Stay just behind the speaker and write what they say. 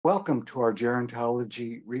Welcome to our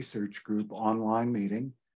Gerontology Research Group online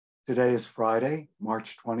meeting. Today is Friday,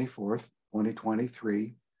 March 24th,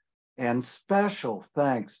 2023, and special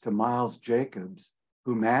thanks to Miles Jacobs,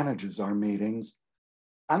 who manages our meetings.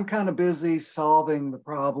 I'm kind of busy solving the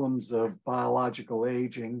problems of biological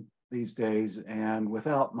aging these days, and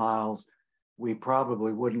without Miles, we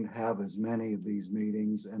probably wouldn't have as many of these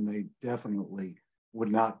meetings, and they definitely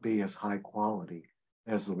would not be as high quality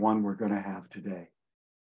as the one we're going to have today.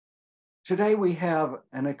 Today, we have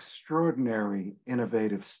an extraordinary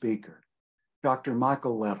innovative speaker, Dr.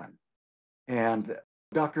 Michael Levin. And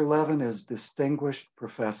Dr. Levin is Distinguished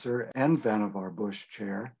Professor and Vannevar Bush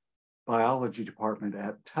Chair, Biology Department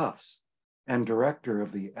at Tufts, and Director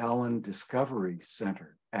of the Allen Discovery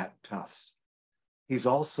Center at Tufts. He's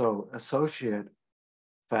also Associate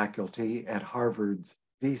Faculty at Harvard's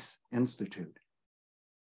Wyss Institute.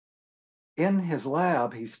 In his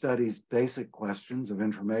lab, he studies basic questions of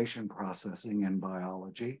information processing in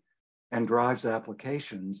biology and drives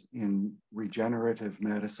applications in regenerative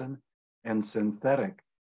medicine and synthetic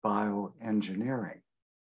bioengineering.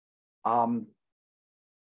 It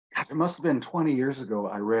must have been 20 years ago,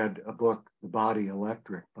 I read a book, The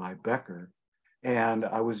Bioelectric by Becker, and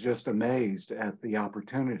I was just amazed at the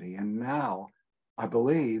opportunity. And now I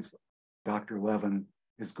believe Dr. Levin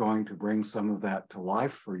is going to bring some of that to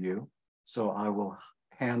life for you. So I will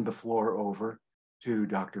hand the floor over to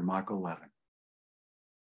Dr. Michael Levin.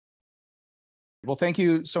 Well, thank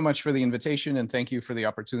you so much for the invitation, and thank you for the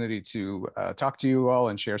opportunity to talk to you all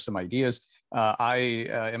and share some ideas. I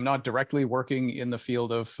am not directly working in the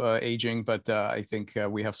field of aging, but I think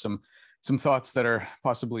we have some thoughts that are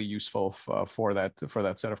possibly useful for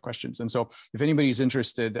that set of questions. And so if anybody's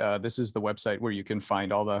interested, this is the website where you can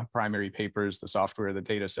find all the primary papers, the software, the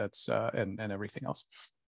data sets, and everything else.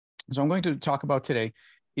 So I'm going to talk about today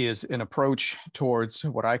is an approach towards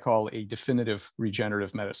what I call a definitive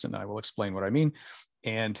regenerative medicine. I will explain what I mean.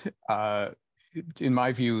 And in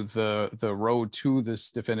my view, the road to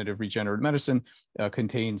this definitive regenerative medicine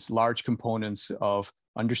contains large components of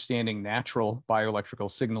understanding natural bioelectrical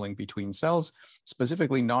signaling between cells,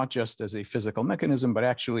 specifically not just as a physical mechanism, but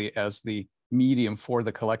actually as the medium for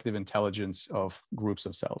the collective intelligence of groups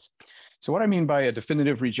of cells. So what I mean by a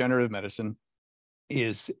definitive regenerative medicine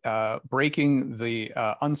is breaking the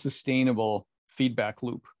unsustainable feedback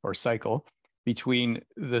loop or cycle between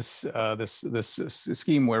this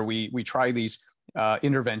scheme where we try these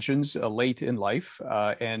interventions late in life,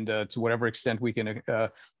 and to whatever extent we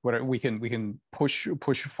can push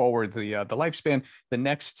forward the lifespan. The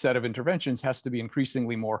next set of interventions has to be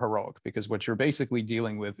increasingly more heroic, because what you're basically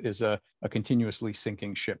dealing with is a continuously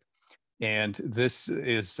sinking ship. And this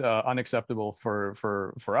is unacceptable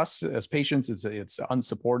for us as patients. It's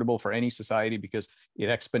unsupportable for any society, because it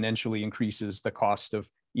exponentially increases the cost of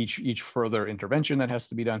each further intervention that has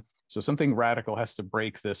to be done. So something radical has to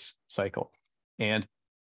break this cycle. And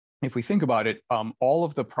if we think about it, all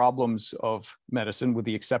of the problems of medicine, with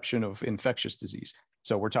the exception of infectious disease,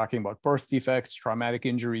 so we're talking about birth defects, traumatic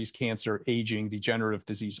injuries, cancer, aging, degenerative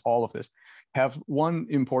disease, all of this have one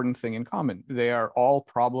important thing in common. They are all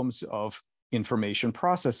problems of information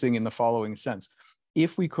processing in the following sense.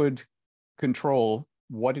 If we could control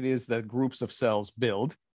what it is that groups of cells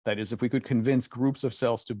build, that is, if we could convince groups of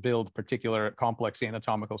cells to build particular complex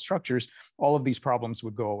anatomical structures, all of these problems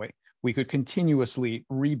would go away. We could continuously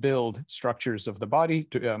rebuild structures of the body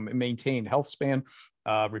to maintain health span,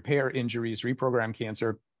 repair injuries, reprogram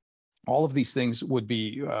cancer. All of these things would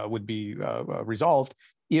be resolved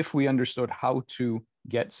if we understood how to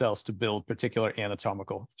get cells to build particular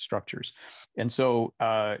anatomical structures. And so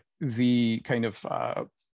the kind of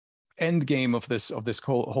end game of this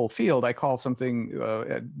whole field, I call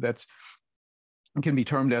something that's can be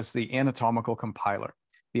termed as the anatomical compiler.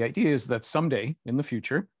 The idea is that someday in the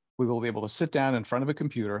future, we will be able to sit down in front of a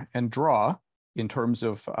computer and draw in terms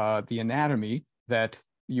of the anatomy that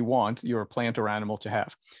you want your plant or animal to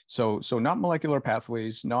have. So not molecular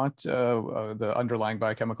pathways, not the underlying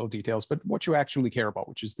biochemical details, but what you actually care about,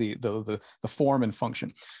 which is the form and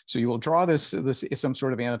function. So you will draw this some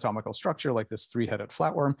sort of anatomical structure like this three-headed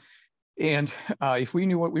flatworm. And if we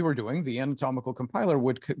knew what we were doing, the anatomical compiler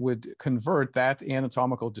would convert that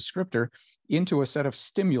anatomical descriptor into a set of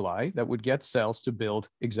stimuli that would get cells to build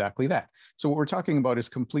exactly that. So what we're talking about is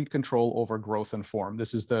complete control over growth and form.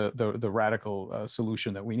 This is the radical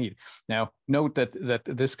solution that we need. Now, note that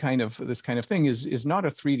this kind of thing is not a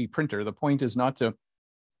 3D printer. The point is not to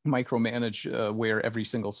micromanage where every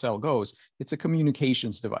single cell goes. It's a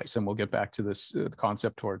communications device, and we'll get back to this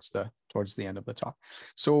concept towards the end of the talk.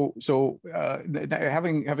 So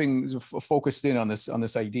having focused in on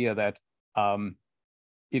this idea that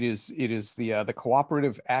it is the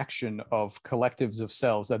cooperative action of collectives of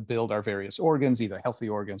cells that build our various organs, either healthy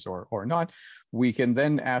organs or not. We can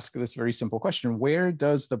then ask this very simple question: where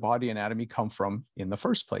does the body anatomy come from in the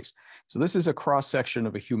first place? So this is a cross section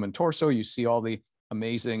of a human torso. You see all the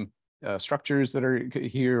amazing structures that are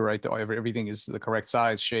here, right? Everything is the correct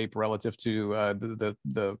size, shape relative to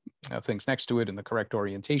the things next to it, and the correct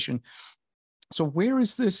orientation. So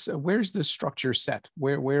where's this structure set?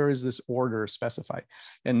 Where is this order specified?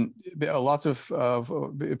 And lots of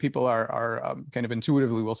people are kind of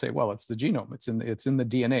intuitively will say, well, it's the genome, it's in the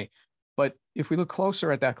DNA. But if we look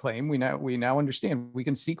closer at that claim, we now understand we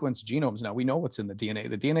can sequence genomes now. We know what's in the DNA.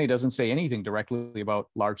 The DNA doesn't say anything directly about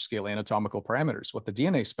large-scale anatomical parameters. What the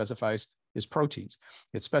DNA specifies is proteins.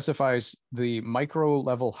 It specifies the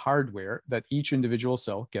micro-level hardware that each individual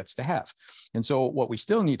cell gets to have. And so what we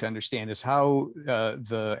still need to understand is how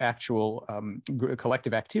the actual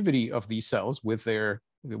collective activity of these cells with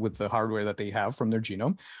the hardware that they have from their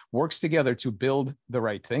genome works together to build the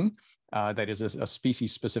right thing. That is a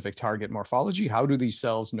species-specific target morphology. How do these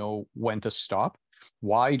cells know when to stop?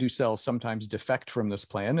 Why do cells sometimes defect from this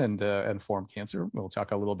plan and form cancer? We'll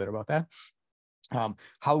talk a little bit about that.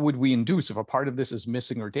 How would we induce, if a part of this is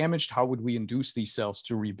missing or damaged, how would we induce these cells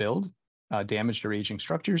to rebuild damaged or aging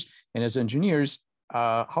structures? And as engineers,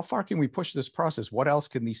 how far can we push this process? What else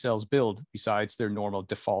can these cells build besides their normal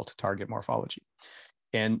default target morphology?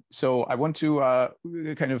 And so I want to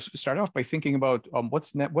kind of start off by thinking about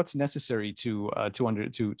what's necessary to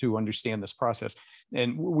understand this process.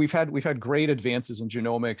 And we've had great advances in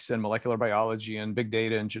genomics and molecular biology and big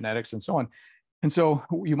data and genetics and so on. And so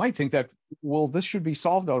you might think that, well, this should be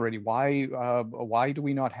solved already. Why do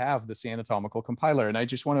we not have this anatomical compiler? And I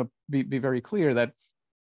just want to be very clear that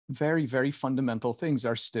very, very fundamental things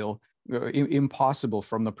are still impossible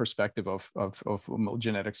from the perspective of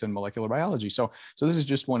genetics and molecular biology. So this is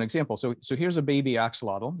just one example. So here's a baby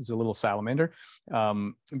axolotl. It's a little salamander.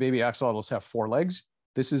 Baby axolotls have 4 legs.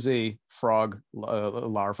 This is a frog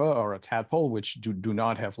larva or a tadpole, which do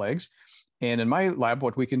not have legs. And in my lab,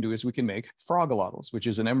 what we can do is we can make frogolotls, which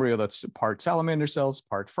is an embryo that's part salamander cells,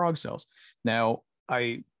 part frog cells. Now,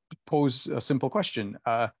 I pose a simple question.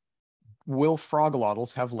 Will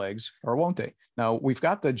frogolotls have legs or won't they? Now, we've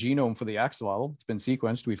got the genome for the axolotl. It's been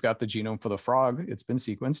sequenced. We've got the genome for the frog. It's been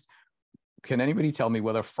sequenced. Can anybody tell me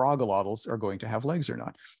whether frogolotls are going to have legs or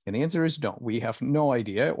not? And the answer is no. We have no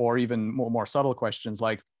idea. Or even more subtle questions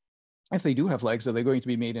like, if they do have legs, are they going to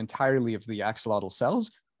be made entirely of the axolotl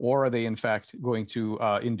cells? Or are they, in fact, going to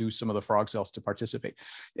induce some of the frog cells to participate?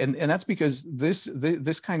 And that's because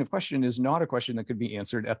this kind of question is not a question that could be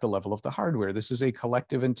answered at the level of the hardware. This is a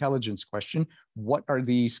collective intelligence question. What are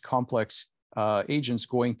these complex agents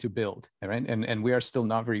going to build? Right? And we are still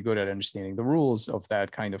not very good at understanding the rules of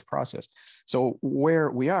that kind of process. So where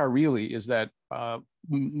we are really is that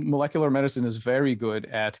molecular medicine is very good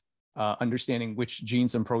at understanding which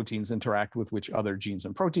genes and proteins interact with which other genes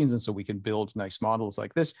and proteins. And so we can build nice models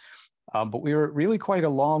like this. But we were really quite a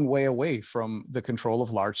long way away from the control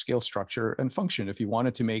of large-scale structure and function. If you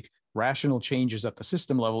wanted to make rational changes at the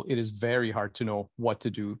system level, it is very hard to know what to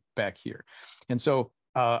do back here. And so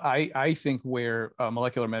I think where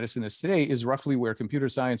molecular medicine is today is roughly where computer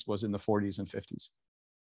science was in the 40s and 50s.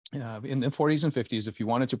 In the 40s and 50s, if you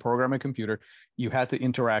wanted to program a computer, you had to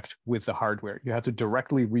interact with the hardware. You had to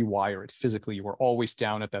directly rewire it physically. You were always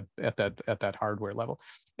down at that hardware level.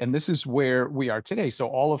 And this is where we are today. So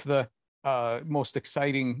all of the most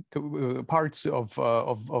exciting parts of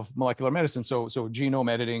molecular medicine, so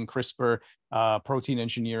genome editing, CRISPR, protein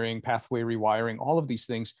engineering, pathway rewiring, all of these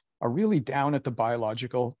things are really down at the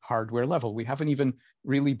biological hardware level. We haven't even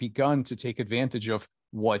really begun to take advantage of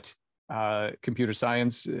what computer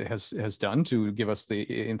science has done to give us the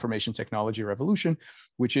information technology revolution,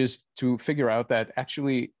 which is to figure out that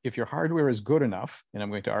actually, if your hardware is good enough, and I'm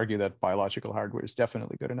going to argue that biological hardware is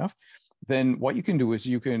definitely good enough, then what you can do is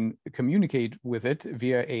you can communicate with it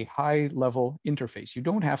via a high-level interface. You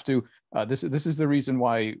don't have to, this is the reason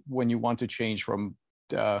why when you want to change from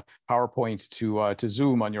PowerPoint to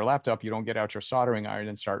Zoom on your laptop, you don't get out your soldering iron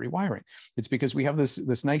and start rewiring. It's because we have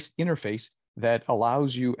this nice interface that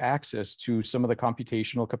allows you access to some of the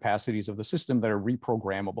computational capacities of the system that are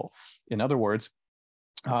reprogrammable. In other words,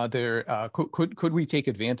 could we take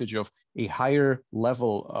advantage of a higher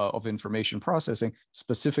level of information processing,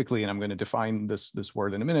 specifically, and I'm going to define this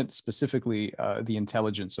word in a minute, specifically the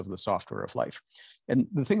intelligence of the software of life. And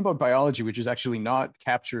the thing about biology, which is actually not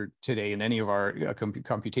captured today in any of our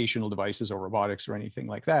computational devices or robotics or anything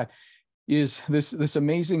like that, is this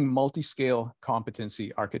amazing multi-scale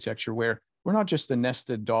competency architecture where we're not just a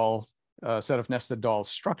nested doll set of nested dolls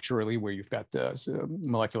structurally, where you've got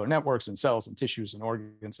molecular networks and cells and tissues and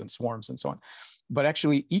organs and swarms and so on. But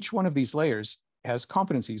actually, each one of these layers has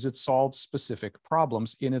competencies. It solves specific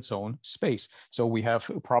problems in its own space. So we have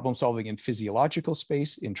problem solving in physiological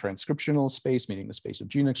space, in transcriptional space, meaning the space of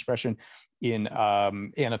gene expression, in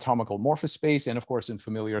anatomical morphospace, and of course in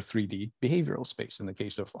familiar 3D behavioral space in the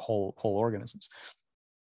case of whole organisms.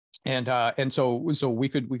 And so we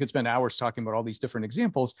could spend hours talking about all these different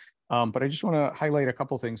examples, but I just want to highlight a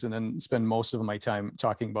couple things and then spend most of my time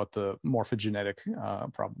talking about the morphogenetic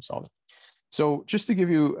problem solving. So just to give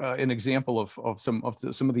you an example of some of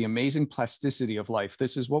the amazing plasticity of life,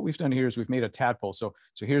 this is what we've done here is we've made a tadpole. So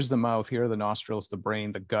here's the mouth, here are the nostrils, the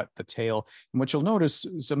brain, the gut, the tail. And what you'll notice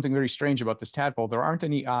is something very strange about this tadpole. There aren't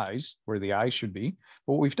any eyes where the eyes should be.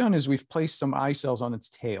 But what we've done is we've placed some eye cells on its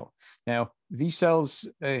tail. Now, these cells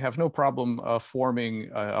have no problem forming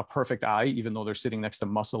a perfect eye, even though they're sitting next to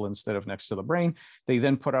muscle instead of next to the brain. They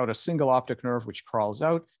then put out a single optic nerve, which crawls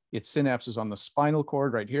out. It synapses on the spinal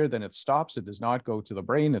cord right here. Then it stops. It does not go to the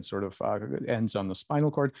brain. It sort of ends on the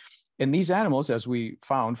spinal cord. And these animals, as we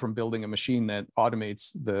found from building a machine that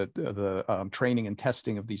automates the training and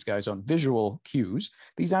testing of these guys on visual cues,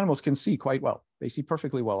 these animals can see quite well. They see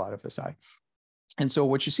perfectly well out of this eye. And so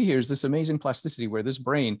what you see here is this amazing plasticity where this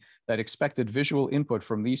brain that expected visual input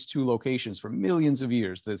from these two locations for millions of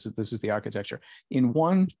years, this is the architecture, in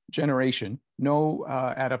one generation, no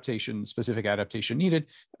specific adaptation needed.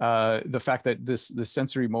 The fact that this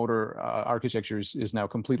sensory motor architecture is now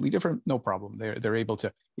completely different, no problem. They're able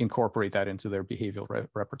to incorporate that into their behavioral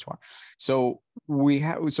repertoire. So we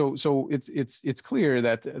have it's clear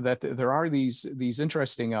that there are these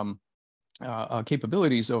interesting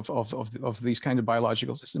capabilities of these kind of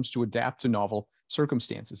biological systems to adapt to novel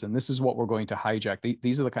circumstances. And this is what we're going to hijack.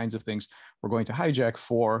 These are the kinds of things we're going to hijack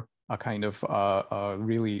for a kind of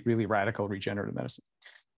really, really radical regenerative medicine.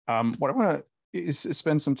 What I want to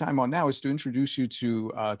spend some time on now is to introduce you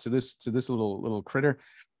to this little critter,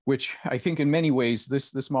 which I think in many ways,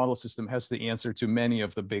 this model system has the answer to many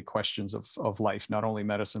of the big questions of life, not only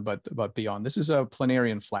medicine, but beyond. This is a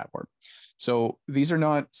planarian flatworm. So these are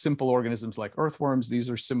not simple organisms like earthworms. These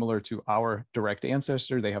are similar to our direct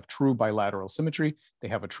ancestor. They have true bilateral symmetry. They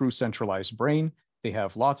have a true centralized brain. They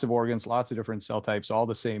have lots of organs, lots of different cell types, all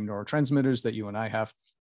the same neurotransmitters that you and I have.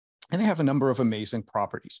 And they have a number of amazing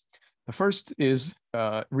properties. The first is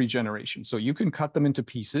regeneration. So you can cut them into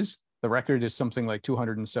pieces. The record is something like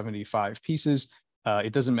 275 pieces.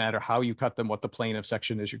 It doesn't matter how you cut them, what the plane of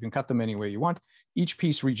section is. You can cut them any way you want. Each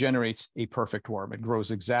piece regenerates a perfect worm. It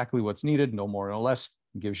grows exactly what's needed, no more, no less.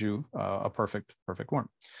 It gives you a perfect worm.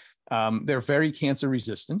 They're very cancer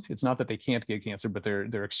resistant. It's not that they can't get cancer, but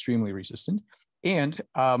they're extremely resistant. And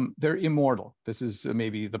they're immortal. This is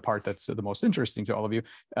maybe the part that's the most interesting to all of you.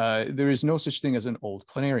 There is no such thing as an old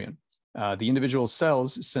planarian. The individual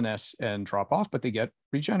cells senesce and drop off, but they get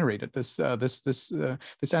regenerated. This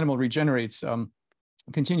animal regenerates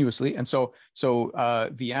continuously, and so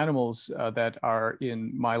the animals that are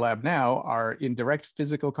in my lab now are in direct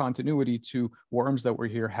physical continuity to worms that were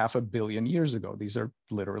here 500 million years ago. These are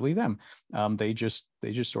literally them. They just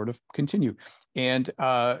sort of continue, and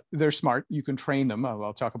they're smart. You can train them.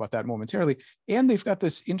 I'll talk about that momentarily. And they've got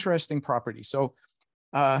this interesting property. So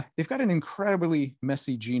they've got an incredibly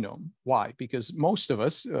messy genome. Why? Because most of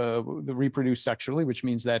us reproduce sexually, which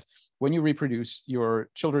means that when you reproduce, your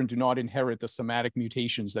children do not inherit the somatic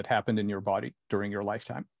mutations that happened in your body during your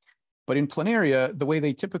lifetime. But in planaria, the way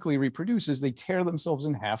they typically reproduce is they tear themselves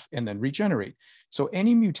in half and then regenerate. So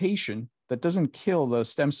any mutation that doesn't kill the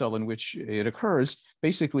stem cell in which it occurs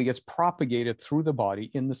basically gets propagated through the body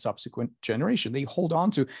in the subsequent generation. They hold on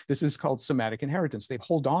to, this is called somatic inheritance. They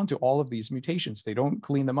hold on to all of these mutations. They don't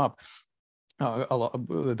clean them up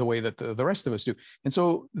the way that the rest of us do. And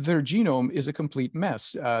so their genome is a complete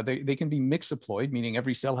mess. They can be mixoploid, meaning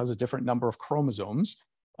every cell has a different number of chromosomes.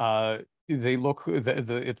 They look,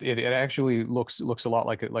 it actually looks a lot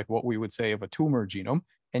like what we would say of a tumor genome.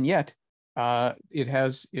 And yet, it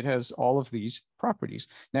has all of these properties.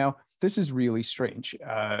 Now, this is really strange.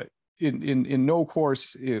 In no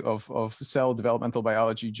course of cell developmental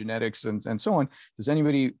biology, genetics, and so on, does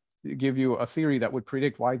anybody give you a theory that would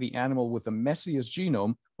predict why the animal with the messiest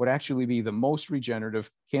genome would actually be the most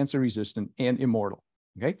regenerative, cancer-resistant, and immortal?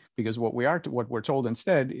 Okay, because what we're told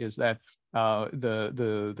instead is that the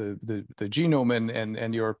genome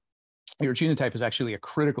and your genotype is actually a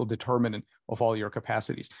critical determinant of all your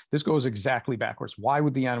capacities. This goes exactly backwards. Why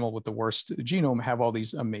would the animal with the worst genome have all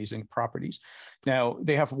these amazing properties? Now,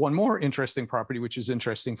 they have one more interesting property, which is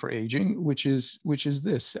interesting for aging, which is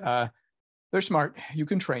this. They're smart. You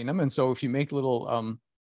can train them. And so if you make little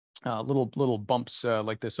little bumps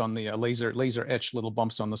like this on the laser etched little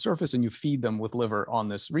bumps on the surface, and you feed them with liver on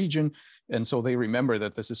this region. And so they remember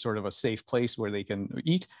that this is sort of a safe place where they can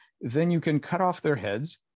eat. Then you can cut off their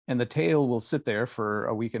heads, and the tail will sit there for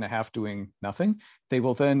a week and a half doing nothing. They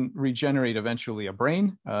will then regenerate eventually a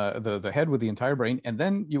brain, the head with the entire brain, and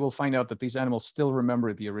then you will find out that these animals still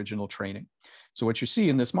remember the original training. So what you see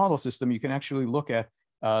in this model system, you can actually look at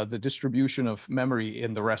the distribution of memory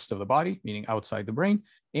in the rest of the body, meaning outside the brain,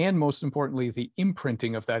 and most importantly, the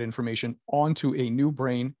imprinting of that information onto a new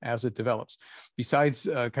brain as it develops. Besides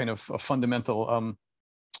kind of a fundamental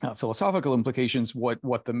philosophical implications,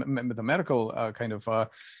 what the medical kind of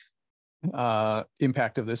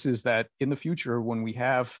impact of this is that in the future, when we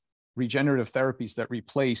have regenerative therapies that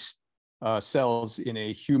replace cells in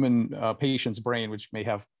a human patient's brain, which may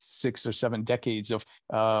have 6 or 7 decades of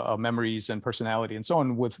memories and personality and so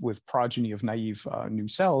on, with progeny of naive new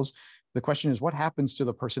cells, the question is, what happens to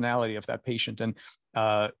the personality of that patient? And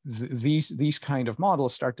these kind of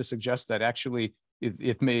models start to suggest that actually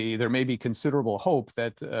there may be considerable hope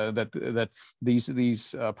that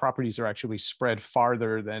these properties are actually spread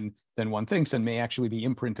farther than one thinks, and may actually be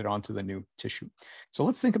imprinted onto the new tissue. So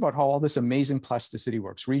let's think about how all this amazing plasticity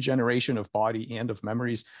works, regeneration of body and of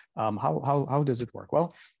memories. How does it work?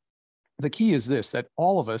 Well, the key is this, that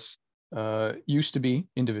all of us used to be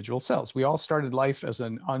individual cells. We all started life as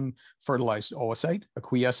an unfertilized oocyte, a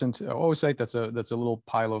quiescent oocyte. That's a little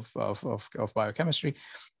pile of biochemistry.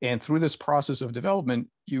 And through this process of development,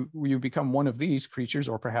 you become one of these creatures,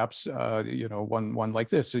 or perhaps one like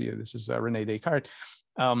this. This is Rene Descartes,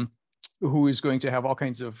 who is going to have all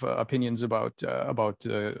kinds of opinions about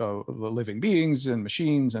living beings and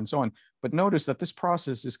machines and so on. But notice that this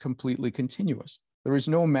process is completely continuous. There is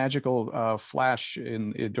no magical flash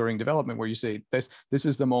during development where you say this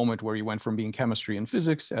is the moment where you went from being chemistry and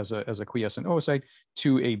physics as a quiescent oocyte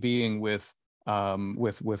to a being with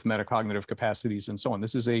metacognitive capacities and so on.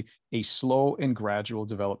 This is a slow and gradual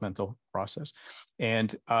developmental process,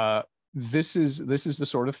 and this is the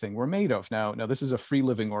sort of thing we're made of. Now this is a free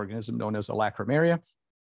living organism known as a lacrimaria.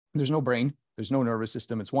 There's no brain, there's no nervous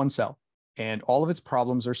system. It's one cell. And all of its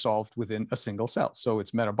problems are solved within a single cell. So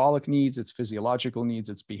its metabolic needs, its physiological needs,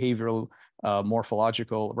 its behavioral,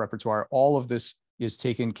 morphological repertoire, all of this is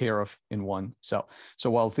taken care of in one cell. So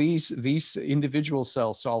while these individual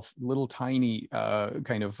cells solve little tiny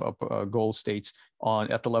goal states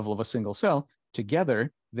at the level of a single cell,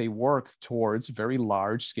 together they work towards very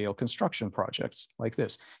large scale construction projects like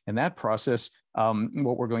this. And that process,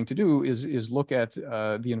 what we're going to do is look at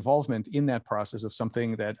the involvement in that process of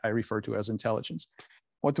something that I refer to as intelligence.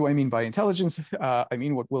 What do I mean by intelligence? I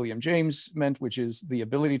mean what William James meant, which is the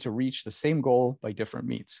ability to reach the same goal by different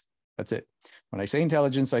means. That's it. When I say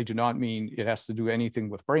intelligence, I do not mean it has to do anything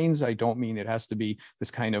with brains. I don't mean it has to be this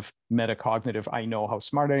kind of metacognitive, I know how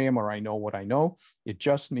smart I am, or I know what I know. It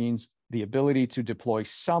just means the ability to deploy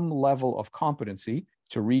some level of competency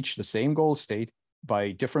to reach the same goal state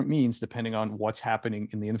by different means, depending on what's happening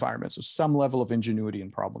in the environment. So some level of ingenuity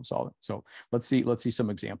and problem solving. So let's see some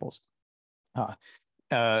examples.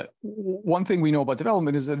 One thing we know about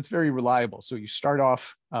development is that it's very reliable. So you start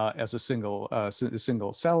off as a single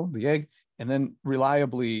cell, the egg, and then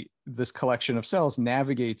reliably this collection of cells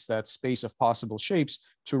navigates that space of possible shapes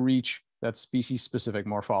to reach that species-specific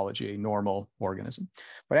morphology, a normal organism.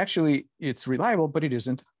 But actually, it's reliable, but it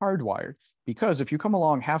isn't hardwired, because if you come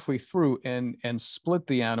along halfway through and split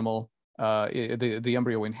the animal, the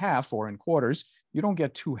embryo in half or in quarters, you don't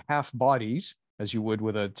get 2 half bodies, as you would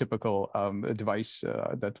with a typical device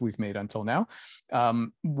that we've made until now.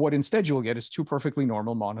 What instead you will get is 2 perfectly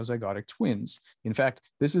normal monozygotic twins. In fact,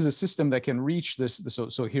 this is a system that can reach this.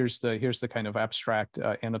 So here's the kind of abstract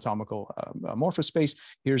anatomical morphospace.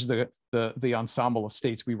 Here's the ensemble of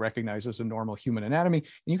states we recognize as a normal human anatomy.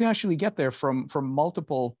 And you can actually get there from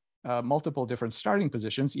multiple different starting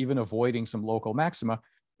positions, even avoiding some local maxima,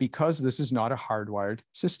 because this is not a hardwired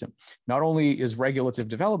system. Not only is regulative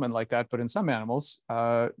development like that, but in some animals,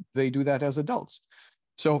 they do that as adults.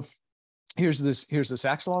 So here's this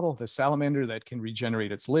axolotl, the salamander that can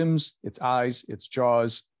regenerate its limbs, its eyes, its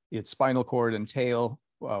jaws, its spinal cord and tail,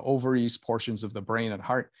 ovaries, portions of the brain and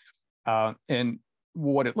heart. And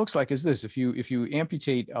what it looks like is this: if you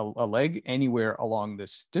amputate a leg anywhere along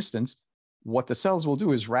this distance, what the cells will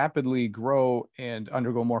do is rapidly grow and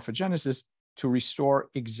undergo morphogenesis to restore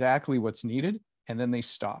exactly what's needed, and then they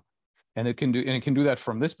stop. And it can do that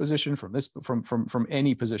from this position, from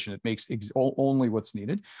any position. It makes only what's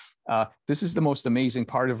needed. This is the most amazing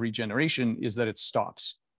part of regeneration, is that it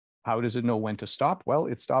stops. How does it know when to stop? Well,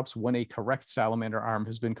 it stops when a correct salamander arm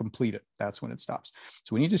has been completed. That's when it stops.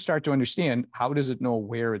 So we need to start to understand, how does it know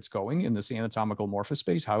where it's going in this anatomical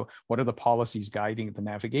morphospace? What are the policies guiding the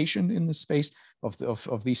navigation in this space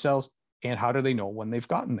of these cells? And how do they know when they've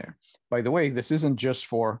gotten there? By the way, this isn't just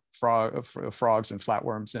for frogs and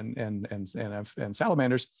flatworms and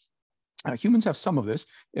salamanders. Humans have some of this,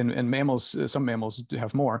 and mammals, some mammals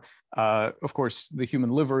have more. Of course, the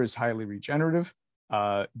human liver is highly regenerative.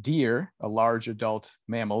 Deer, a large adult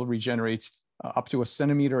mammal, regenerates up to 1.5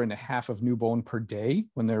 centimeters of new bone per day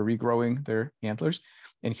when they're regrowing their antlers.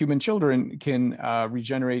 And human children can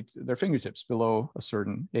regenerate their fingertips below a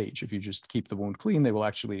certain age. If you just keep the wound clean, they will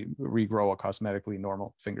actually regrow a cosmetically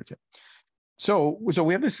normal fingertip. So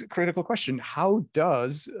we have this critical question: how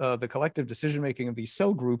does the collective decision-making of these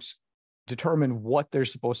cell groups determine what they're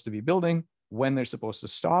supposed to be building, when they're supposed to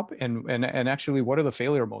stop, and actually what are the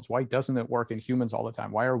failure modes? Why doesn't it work in humans all the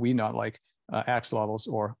time? Why are we not like axolotls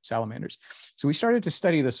or salamanders? So we started to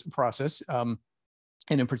study this process, and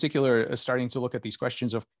in particular, starting to look at these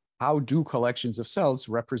questions of how do collections of cells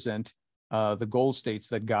represent the goal states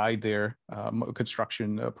that guide their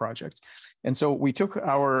construction projects. And so we took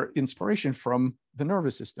our inspiration from the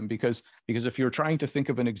nervous system, because if you're trying to think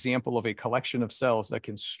of an example of a collection of cells that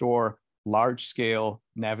can store large-scale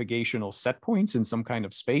navigational set points in some kind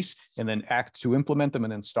of space and then act to implement them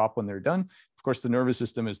and then stop when they're done, of course, the nervous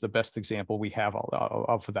system is the best example we have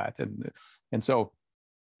of that. And so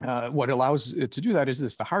what allows it to do that is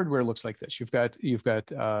this: the hardware looks like this. You've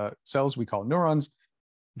got cells we call neurons.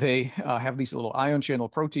 They have these little ion channel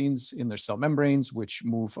proteins in their cell membranes, which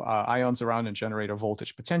move ions around and generate a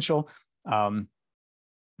voltage potential.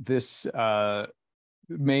 This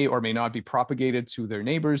may or may not be propagated to their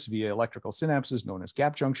neighbors via electrical synapses known as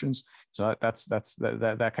gap junctions. So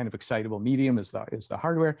that kind of excitable medium is the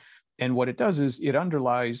hardware. And what it does is it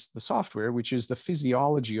underlies the software, which is the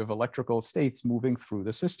physiology of electrical states moving through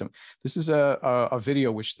the system. This is a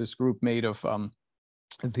video which this group made of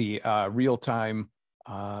the real-time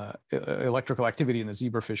electrical activity in the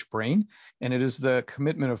zebrafish brain. And it is the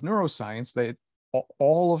commitment of neuroscience that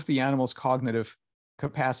all of the animal's cognitive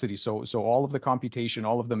capacity, so all of the computation,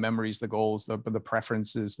 all of the memories, the goals, the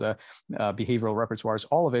preferences, the behavioral repertoires,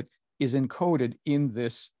 all of it is encoded in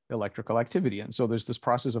this electrical activity. And so there's this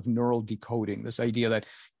process of neural decoding, this idea that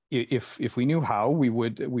if we knew how, we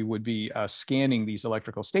would be scanning these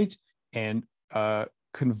electrical states and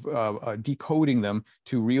decoding them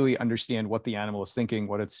to really understand what the animal is thinking,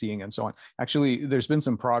 what it's seeing, and so on. Actually, there's been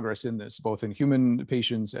some progress in this, both in human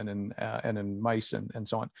patients and in mice and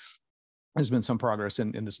so on. There's been some progress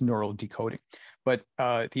in this neural decoding. But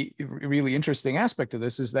the really interesting aspect of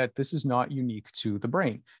this is that this is not unique to the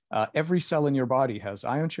brain. Every cell in your body has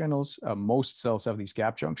ion channels. Most cells have these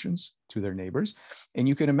gap junctions to their neighbors. And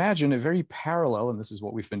you can imagine a very parallel, and this is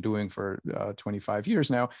what we've been doing for 25 years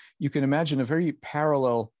now, you can imagine a very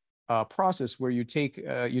parallel process where you take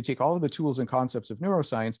all of the tools and concepts of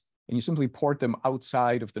neuroscience and you simply port them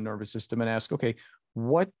outside of the nervous system and ask, okay,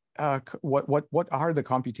 what are the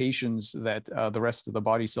computations that the rest of the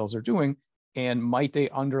body cells are doing, and might they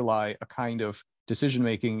underlie a kind of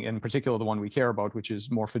decision-making, in particular the one we care about, which is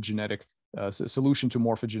morphogenetic, solution to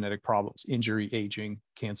morphogenetic problems, injury, aging,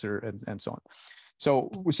 cancer, and so on. So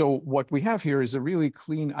what we have here is a really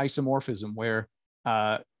clean isomorphism where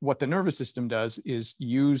what the nervous system does is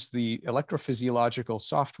use the electrophysiological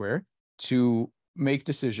software to make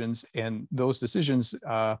decisions, and those decisions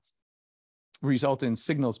result in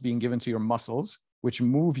signals being given to your muscles, which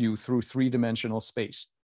move you through three-dimensional space.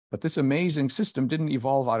 But this amazing system didn't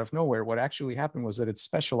evolve out of nowhere. What actually happened was that it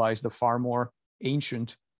specialized a far more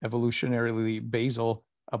ancient, evolutionarily basal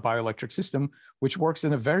bioelectric system, which works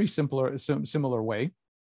in a very similar way.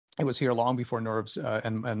 It was here long before nerves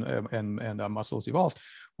and muscles evolved.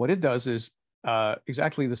 What it does is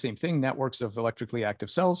exactly the same thing. Networks of electrically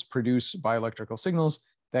active cells produce bioelectrical signals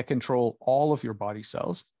that control all of your body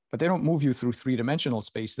cells, but they don't move you through three-dimensional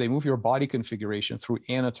space. They move your body configuration through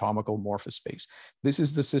anatomical morphospace. This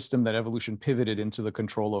is the system that evolution pivoted into the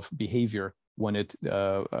control of behavior when it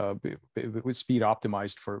was speed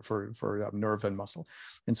optimized for nerve and muscle.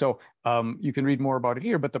 And so you can read more about it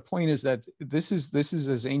here, but the point is that this is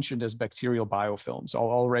as ancient as bacterial biofilms.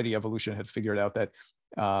 Already evolution had figured out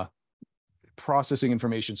that processing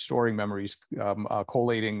information, storing memories,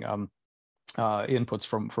 collating inputs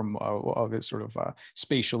from sort of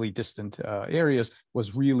spatially distant areas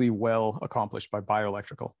was really well accomplished by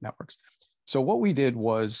bioelectrical networks. So what we did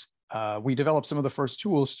was we developed some of the first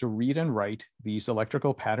tools to read and write these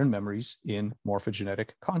electrical pattern memories in morphogenetic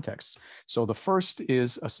contexts. So the first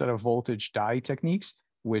is a set of voltage dye techniques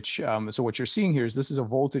which, so what you're seeing here is this is a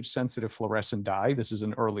voltage sensitive fluorescent dye. This is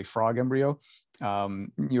an early frog embryo.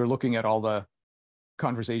 You're looking at all the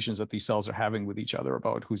conversations that these cells are having with each other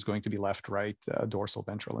about who's going to be left, right, dorsal,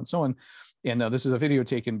 ventral, and so on. And this is a video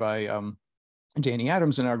taken by Danny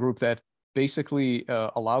Adams in our group that basically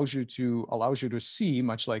allows you to see,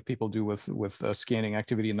 much like people do with scanning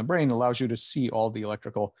activity in the brain, allows you to see all the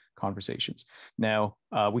electrical conversations. Now,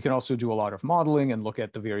 we can also do a lot of modeling and look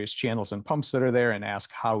at the various channels and pumps that are there and ask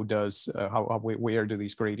where do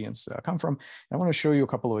these gradients come from? And I want to show you a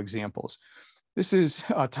couple of examples. This is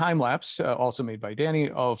a time lapse, also made by Danny,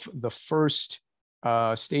 of the first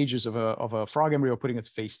stages of a frog embryo putting its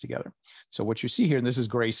face together. So what you see here, and this is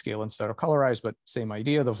grayscale instead of colorized, but same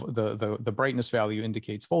idea, the brightness value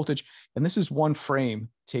indicates voltage. And this is one frame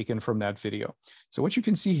taken from that video. So what you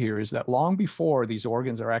can see here is that long before these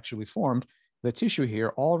organs are actually formed, the tissue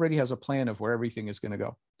here already has a plan of where everything is going to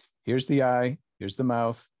go. Here's the eye, here's the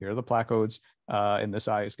mouth, here are the placodes, and this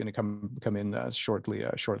eye is going to come in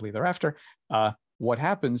shortly thereafter. What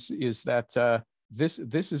happens is that this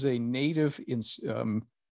is a native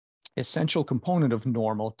essential component of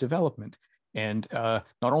normal development. And not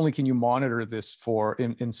only can you monitor this for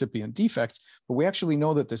incipient defects, but we actually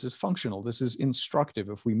know that this is functional. This is instructive.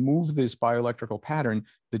 If we move this bioelectrical pattern,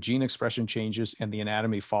 the gene expression changes and the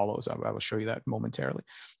anatomy follows. I will show you that momentarily.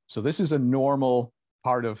 So this is a normal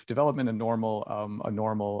part of development, a normal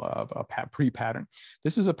pre-pattern.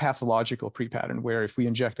 This is a pathological pre-pattern where if we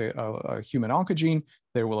inject a human oncogene,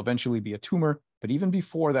 there will eventually be a tumor. But even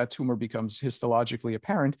before that tumor becomes histologically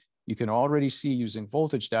apparent, you can already see using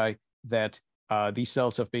voltage dye that these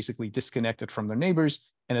cells have basically disconnected from their neighbors.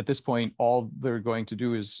 And at this point, all they're going to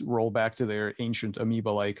do is roll back to their ancient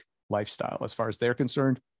amoeba-like lifestyle. As far as they're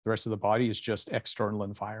concerned, the rest of the body is just external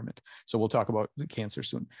environment. So we'll talk about the cancer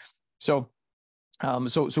soon. So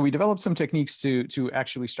we developed some techniques to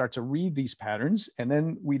actually start to read these patterns, and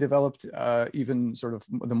then we developed even sort of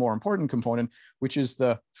the more important component, which is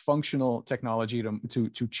the functional technology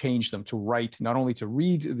to change them, to write, not only to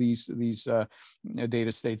read these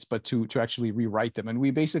data states, but to actually rewrite them. And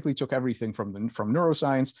we basically took everything from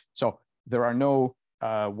neuroscience. So there are no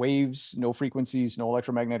waves, no frequencies, no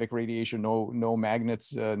electromagnetic radiation, no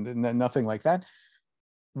magnets, nothing like that.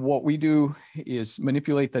 What we do is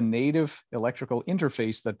manipulate the native electrical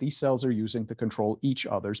interface that these cells are using to control each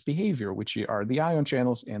other's behavior, which are the ion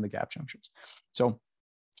channels and the gap junctions. So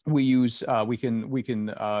we use, we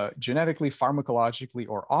can genetically, pharmacologically,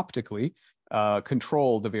 or optically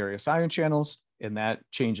control the various ion channels, and that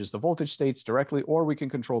changes the voltage states directly, or we can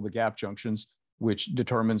control the gap junctions, which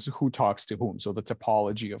determines who talks to whom, so the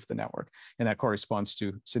topology of the network, and that corresponds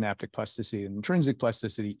to synaptic plasticity and intrinsic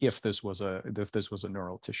plasticity if this was a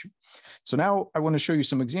neural tissue. So now I want to show you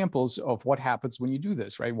some examples of what happens when you do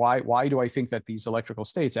this, right? Why do I think that these electrical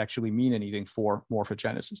states actually mean anything for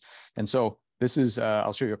morphogenesis? And so this is,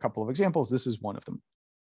 I'll show you a couple of examples. This is one of them.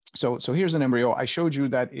 So here's an embryo. I showed you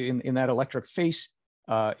that in that electric face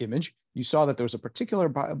image, you saw that there was a particular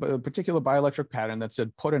bioelectric pattern that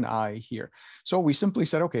said, put an eye here. So we simply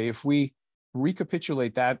said, okay, if we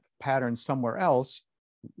recapitulate that pattern somewhere else,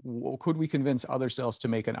 could we convince other cells to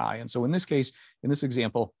make an eye? And so in this case, in this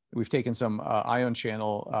example, we've taken some ion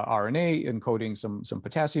channel RNA encoding some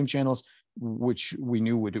potassium channels, which we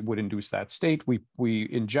knew would induce that state. We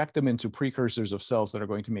inject them into precursors of cells that are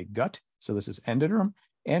going to make gut. So this is endoderm.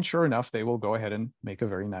 And sure enough, they will go ahead and make a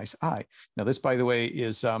very nice eye. Now, this, by the way,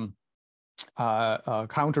 is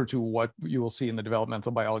counter to what you will see in the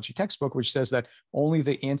developmental biology textbook, which says that only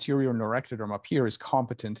the anterior neurectoderm up here is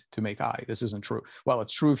competent to make eye. This isn't true. Well,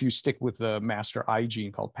 it's true if you stick with the master eye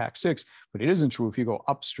gene called PAX6, but it isn't true if you go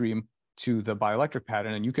upstream to the bioelectric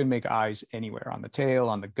pattern, and you can make eyes anywhere, on the tail,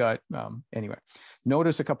 on the gut, anywhere.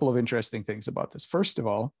 Notice a couple of interesting things about this. First of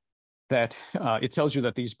all, that it tells you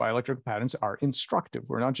that these bioelectric patterns are instructive.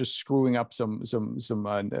 We're not just screwing up some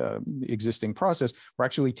existing process. We're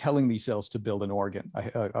actually telling these cells to build an organ,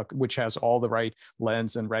 which has all the right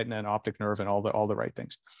lens and retina and optic nerve and all the right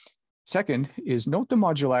things. Second is note the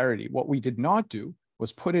modularity. What we did not do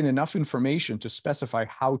was put in enough information to specify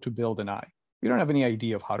how to build an eye. We don't have any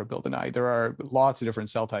idea of how to build an eye. There are lots of different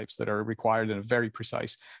cell types that are required in a very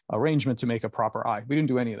precise arrangement to make a proper eye. We didn't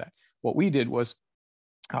do any of that. What we did was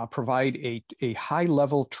provide a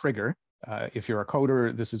high-level trigger. If you're a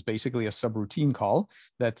coder, this is basically a subroutine call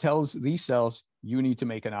that tells these cells, you need to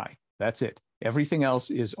make an eye. That's it. Everything else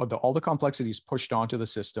is, all the complexity is pushed onto the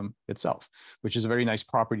system itself, which is a very nice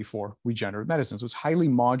property for regenerative medicine. So it's highly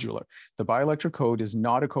modular. The bioelectric code is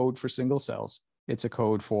not a code for single cells. It's a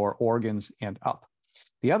code for organs and up.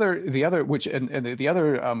 The other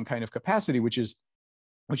kind of capacity, which is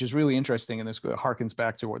which is really interesting, and this harkens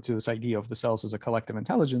back to this idea of the cells as a collective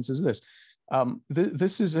intelligence, is this.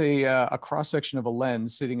 This is a cross-section of a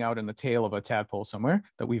lens sitting out in the tail of a tadpole somewhere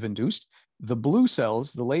that we've induced. The blue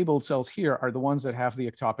cells, the labeled cells here, are the ones that have the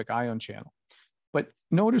ectopic ion channel. But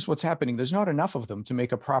notice what's happening. There's not enough of them to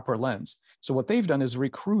make a proper lens. So what they've done is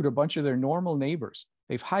recruit a bunch of their normal neighbors.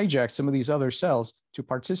 They've hijacked some of these other cells to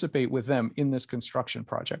participate with them in this construction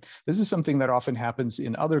project. This is something that often happens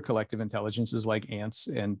in other collective intelligences like ants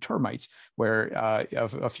and termites, where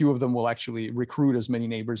a few of them will actually recruit as many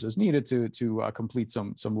neighbors as needed to complete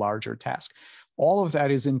some larger task. All of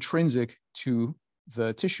that is intrinsic to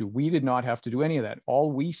the tissue. We did not have to do any of that.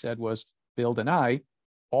 All we said was build an eye.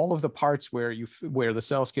 All of the parts where the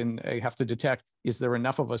cells can have to detect, is there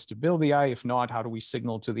enough of us to build the eye? If not, how do we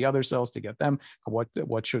signal to the other cells to get them?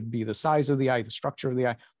 What should be the size of the eye, the structure of the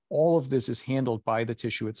eye? All of this is handled by the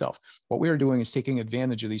tissue itself. What we are doing is taking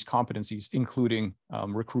advantage of these competencies, including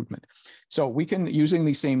recruitment. So we can, using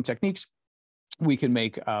these same techniques, we can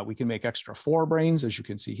make extra forebrains, as you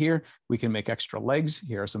can see here. We can make extra legs.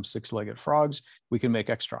 Here are some 6-legged frogs. We can make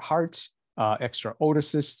extra hearts, extra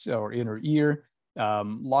otocysts or inner ear.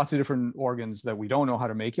 Lots of different organs that we don't know how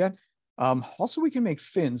to make yet. Also, we can make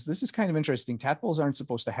fins. This is kind of interesting. Tadpoles aren't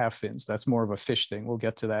supposed to have fins. That's more of a fish thing. We'll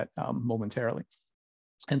get to that momentarily.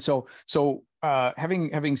 And so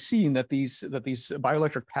having seen that these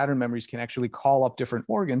bioelectric pattern memories can actually call up different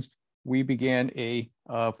organs, we began a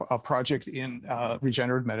project in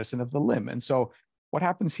regenerative medicine of the limb. And so what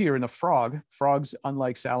happens here in a frog, frogs,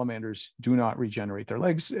 unlike salamanders, do not regenerate their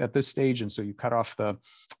legs at this stage. And so you cut off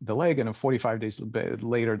the leg, and 45 days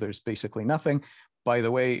later, there's basically nothing. By the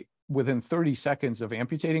way, within 30 seconds of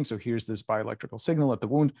amputating, so here's this bioelectrical signal at the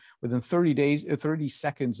wound, within 30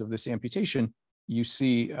 seconds of this amputation, you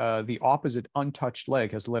see the opposite untouched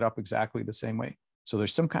leg has lit up exactly the same way. So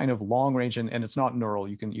there's some kind of long range, and it's not neural.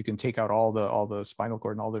 You can take out all the spinal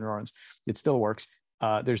cord and all the neurons. It still works.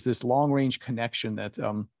 There's this long range connection that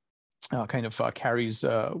carries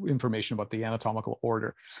information about the anatomical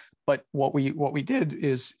order. But what we did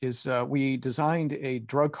is we designed a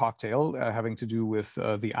drug cocktail having to do with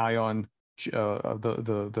the ion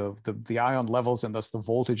the ion levels and thus the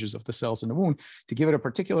voltages of the cells in the wound to give it a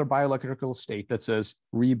particular bioelectrical state that says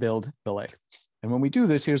rebuild the leg. And when we do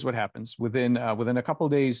this, here's what happens. Within a couple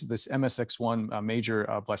of days, this MSX1 major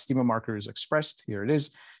blastema marker is expressed. Here it is.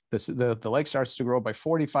 The leg starts to grow. By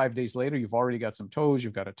 45 days later, you've already got some toes.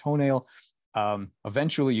 You've got a toenail.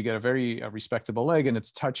 Eventually, you get a very respectable leg, and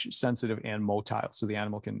it's touch sensitive and motile, so the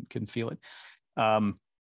animal can feel it.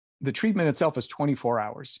 The treatment itself is 24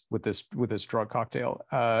 hours with this drug cocktail.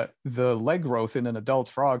 The leg growth in an adult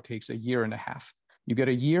frog takes a year and a half. You get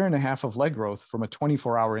a year and a half of leg growth from a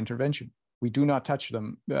 24-hour intervention. We do not touch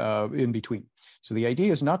them in between. So the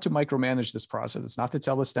idea is not to micromanage this process. It's not to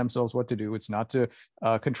tell the stem cells what to do. It's not to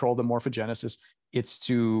control the morphogenesis. It's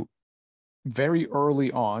to very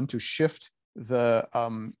early on to shift the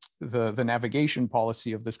navigation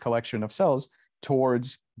policy of this collection of cells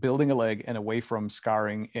towards building a leg and away from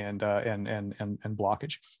scarring and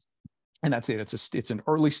blockage. And that's it. It's an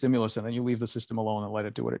early stimulus, and then you leave the system alone and let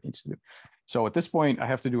it do what it needs to do. So at this point, I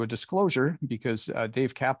have to do a disclosure because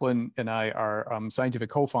Dave Kaplan and I are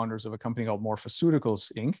scientific co-founders of a company called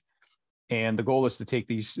Morphoceuticals, Inc. And the goal is to take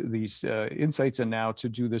these insights and now to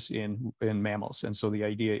do this in mammals. And so the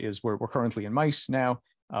idea is we're currently in mice now,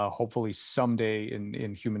 hopefully someday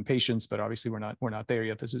in human patients, but obviously we're not there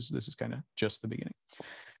yet. This is kind of just the beginning.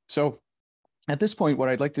 So at this point, what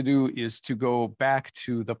I'd like to do is to go back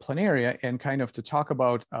to the planaria and kind of to talk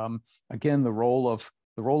about, again, the role of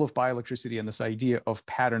bioelectricity and this idea of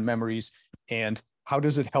pattern memories and how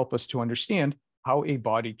does it help us to understand how a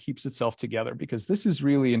body keeps itself together, because this is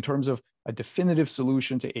really, in terms of a definitive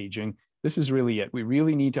solution to aging, this is really it. We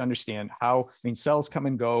really need to understand how, cells come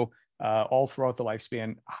and go all throughout the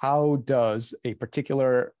lifespan. How does a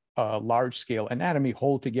particular large scale anatomy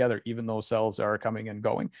hold together even though cells are coming and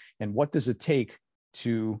going, and what does it take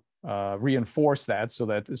to reinforce that so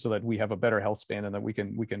that we have a better health span and that we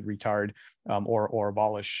can retard or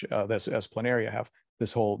abolish this, as planaria have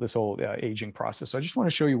this whole aging process. So I just want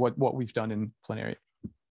to show you what we've done in planaria.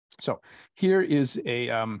 So here is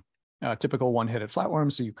a typical one-headed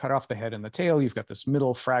flatworm. So you cut off the head and the tail. You've got this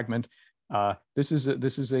middle fragment. This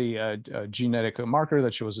is a genetic marker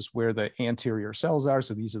that shows us where the anterior cells are.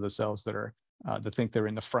 So these are the cells that are that think they're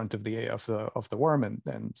in the front of the worm,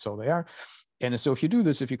 and so they are. And so if you do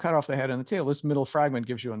this, if you cut off the head and the tail, this middle fragment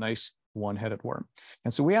gives you a nice one-headed worm.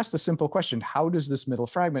 And so we asked the simple question: how does this middle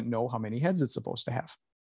fragment know how many heads it's supposed to have?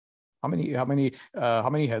 How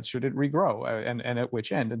many heads should it regrow, and at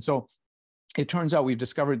which end? And so it turns out we've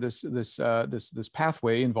discovered this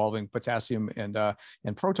pathway involving potassium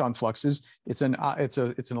and proton fluxes. It's an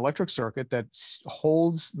electric circuit that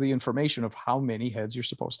holds the information of how many heads you're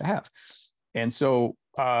supposed to have. And so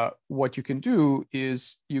what you can do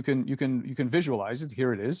is you can visualize it.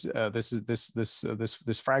 Here it is.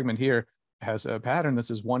 This fragment here has a pattern that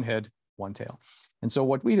says one head, one tail. And so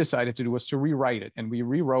what we decided to do was to rewrite it, and we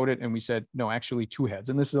rewrote it, and we said, no, actually two heads.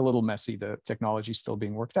 And this is a little messy. The technology is still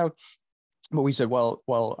being worked out. But we said,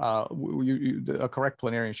 a correct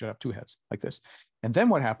planarian should have two heads like this. And then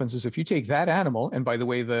what happens is if you take that animal, and by the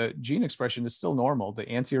way, the gene expression is still normal. The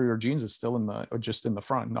anterior genes is still just in the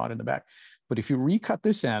front, not in the back. But if you recut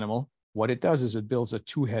this animal, what it does is it builds a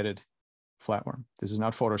two-headed flatworm. This is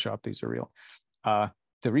not Photoshop. These are real.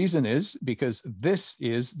 The reason is because this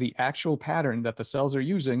is the actual pattern that the cells are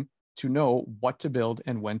using to know what to build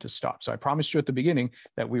and when to stop. So I promised you at the beginning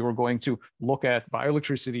that we were going to look at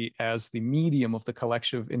bioelectricity as the medium of the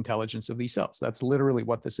collective intelligence of these cells. That's literally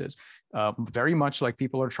what this is. Very much like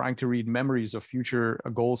people are trying to read memories of future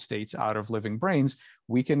goal states out of living brains,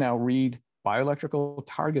 we can now read bioelectrical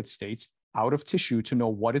target states out of tissue to know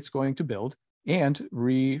what it's going to build and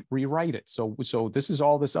rewrite it. So this is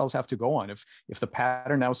all the cells have to go on. If the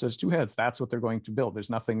pattern now says two heads, that's what they're going to build.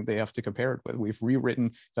 There's nothing they have to compare it with. We've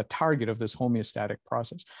rewritten the target of this homeostatic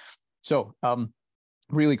process. So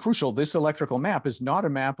really crucial, this electrical map is not a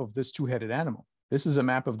map of this two-headed animal. This is a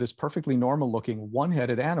map of this perfectly normal looking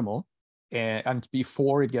one-headed animal and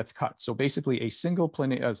before it gets cut. So basically a single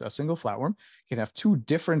flatworm can have two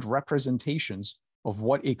different representations of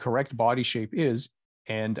what a correct body shape is.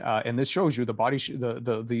 And this shows you the body,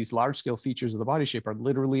 these large scale features of the body shape are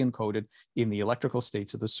literally encoded in the electrical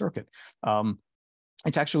states of the circuit.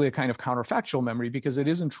 It's actually a kind of counterfactual memory because it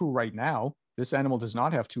isn't true right now. This animal does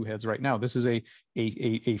not have two heads right now. This is a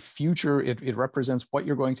future. It represents what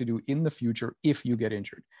you're going to do in the future if you get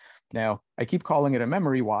injured. Now, I keep calling it a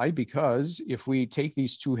memory. Why? Because if we take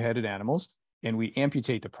these two-headed animals and we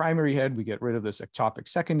amputate the primary head, we get rid of this ectopic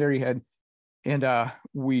secondary head, and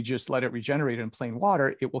we just let it regenerate in plain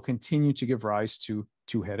water, it will continue to give rise to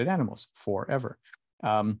two-headed animals forever.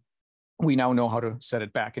 We now know how to set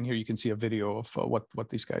it back. And here you can see a video of what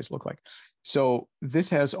these guys look like. So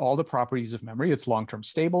this has all the properties of memory. It's long-term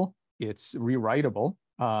stable. It's rewritable.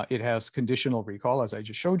 It has conditional recall, as I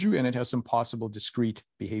just showed you, and it has some possible discrete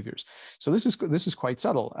behaviors. So this is quite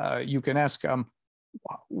subtle. You can ask,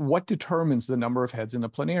 what determines the number of heads in a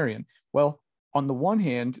planarian? Well, on the one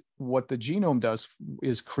hand, what the genome does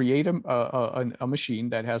is create a machine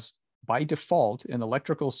that has, by default, an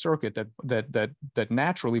electrical circuit that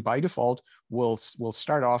naturally, by default, will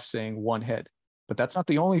start off saying one head. But that's not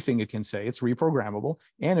the only thing it can say. It's reprogrammable.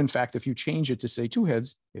 And in fact, if you change it to say two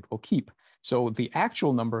heads, it will keep. So the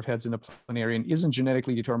actual number of heads in a planarian isn't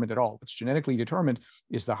genetically determined at all. What's genetically determined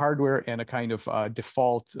is the hardware and a kind of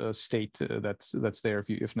default state that's there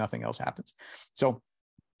if nothing else happens. So.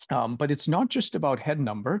 But it's not just about head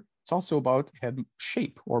number, it's also about head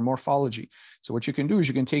shape or morphology. So what you can do is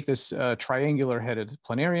you can take this triangular headed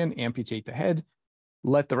planarian, amputate the head,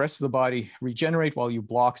 let the rest of the body regenerate while you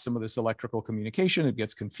block some of this electrical communication. It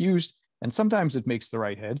gets confused, and sometimes it makes the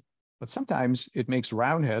right head, but sometimes it makes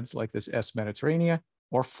round heads like this S. mediterranea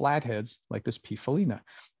or flat heads like this P. felina.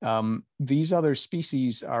 These other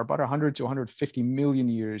species are about 100 to 150 million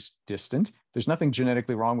years distant. There's nothing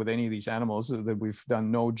genetically wrong with any of these animals. That we've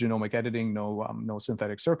done no genomic editing, no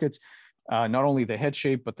synthetic circuits. Not only the head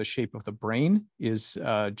shape, but the shape of the brain is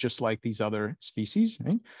just like these other species,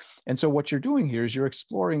 right? And so what you're doing here is you're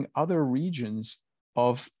exploring other regions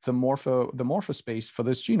of the morphospace for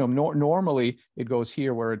this genome. Normally, it goes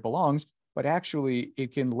here where it belongs, but actually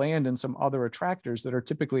it can land in some other attractors that are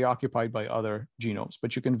typically occupied by other genomes.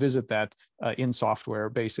 But you can visit that in software,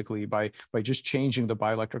 basically, by just changing the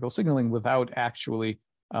bioelectrical signaling without actually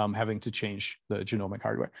having to change the genomic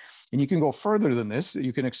hardware. And you can go further than this.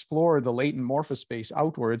 You can explore the latent morphospace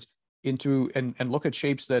outwards into and look at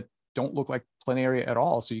shapes that don't look like planaria at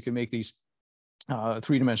all. So you can make these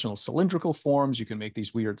three-dimensional cylindrical forms. You can make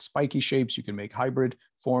these weird spiky shapes. You can make hybrid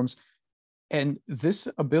forms. And this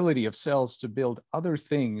ability of cells to build other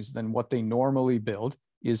things than what they normally build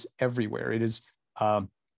is everywhere. It is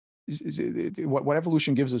what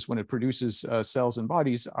evolution gives us when it produces cells and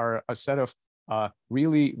bodies are a set of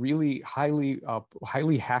really highly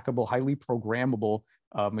hackable, highly programmable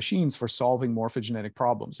machines for solving morphogenetic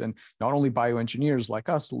problems. And not only bioengineers like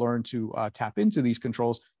us learn to tap into these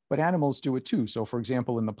controls, but animals do it too. So for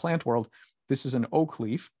example, in the plant world, this is an oak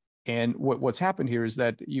leaf. And what's happened here is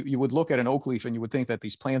that you would look at an oak leaf and you would think that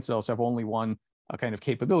these plant cells have only one kind of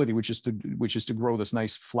capability, which is to grow this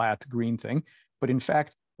nice flat green thing. But in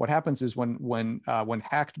fact, what happens is when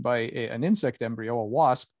hacked by an insect embryo, a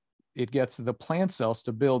wasp, it gets the plant cells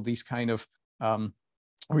to build these kind of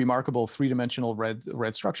remarkable three-dimensional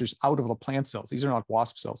red structures out of the plant cells. These are not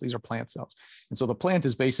wasp cells, these are plant cells. And so the plant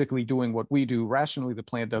is basically doing what we do rationally. The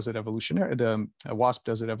plant does it evolutionarily, the wasp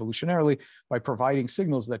does it evolutionarily by providing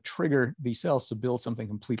signals that trigger these cells to build something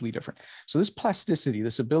completely different. So this plasticity,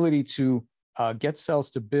 this ability to get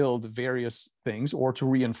cells to build various things or to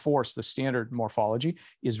reinforce the standard morphology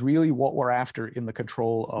is really what we're after in the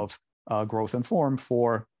control of growth and form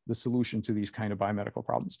for the solution to these kind of biomedical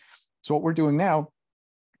problems. So what we're doing now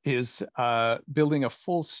is building a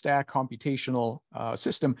full stack computational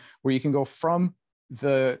system where you can go from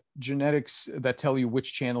the genetics that tell you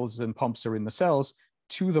which channels and pumps are in the cells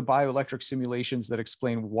to the bioelectric simulations that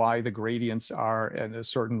explain why the gradients are at a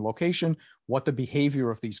certain location, what the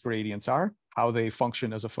behavior of these gradients are, how they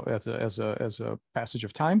function as a passage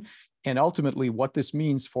of time, and ultimately what this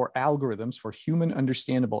means for algorithms, for human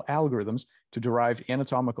understandable algorithms to derive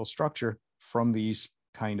anatomical structure from these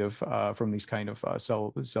kind of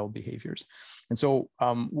cell behaviors. And so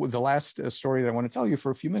the last story that I want to tell you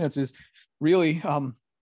for a few minutes is really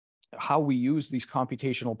how we use these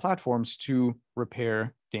computational platforms to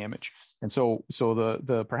repair damage. And so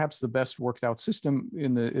the perhaps the best worked out system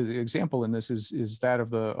in the example in this is that of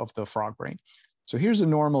the frog brain. So here's a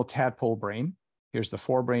normal tadpole brain. Here's the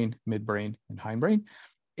forebrain, midbrain, and hindbrain.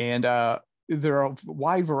 And there are a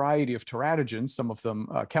wide variety of teratogens, some of them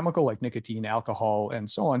chemical like nicotine, alcohol, and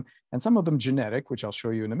so on, and some of them genetic, which I'll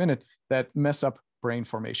show you in a minute, that mess up brain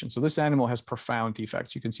formation. So this animal has profound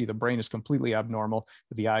defects. You can see the brain is completely abnormal.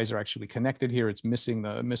 The eyes are actually connected here. It's missing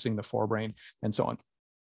the forebrain and so on.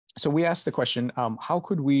 So we asked the question, how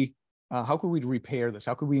could we repair this?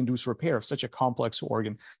 How could we induce repair of such a complex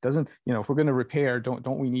organ? Doesn't, if we're going to repair,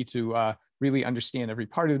 don't we need to really understand every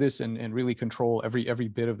part of this and really control every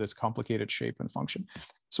bit of this complicated shape and function?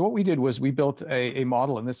 So what we did was we built a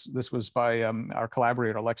model, and this was by our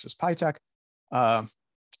collaborator, Alexis Pitek,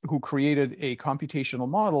 who created a computational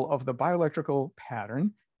model of the bioelectrical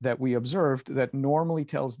pattern that we observed that normally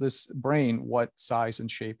tells this brain what size and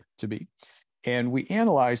shape to be. And we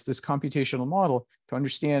analyzed this computational model to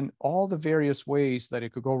understand all the various ways that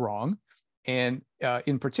it could go wrong. And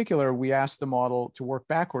in particular, we asked the model to work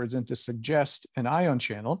backwards and to suggest an ion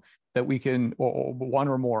channel that we can, or one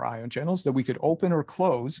or more ion channels that we could open or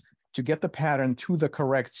close to get the pattern to the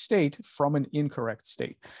correct state from an incorrect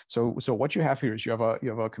state. So what you have here is you have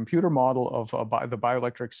a computer model of the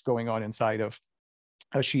bioelectrics going on inside of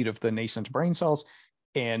a sheet of the nascent brain cells,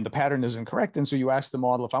 and the pattern is incorrect. And so you ask the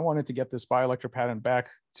model, if I wanted to get this bioelectric pattern back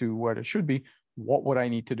to where it should be, what would I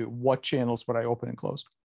need to do? What channels would I open and close?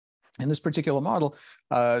 And this particular model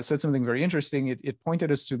said something very interesting. It pointed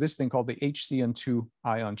us to this thing called the HCN2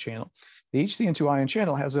 ion channel. The HCN2 ion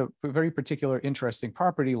channel has a very particular interesting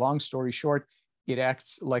property. Long story short, it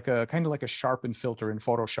acts like a kind of like a sharpen filter in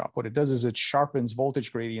Photoshop. What it does is it sharpens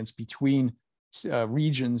voltage gradients between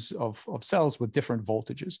regions of cells with different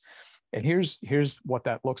voltages. And here's what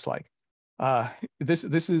that looks like. This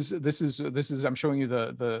is I'm showing you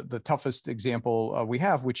the toughest example we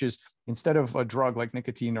have, which is instead of a drug like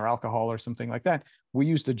nicotine or alcohol or something like that, we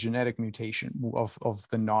used a genetic mutation of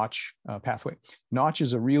the Notch pathway. Notch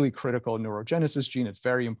is a really critical neurogenesis gene. It's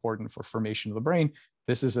very important for formation of the brain.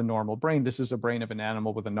 This is a normal brain. This is a brain of an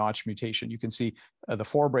animal with a Notch mutation. You can see the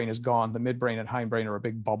forebrain is gone. The midbrain and hindbrain are a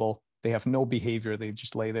big bubble. They have no behavior. They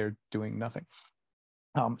just lay there doing nothing.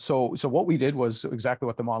 So what we did was exactly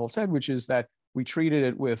what the model said, which is that we treated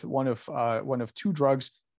it with one of two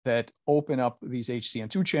drugs that open up these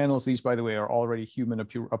HCN2 channels. These, by the way, are already human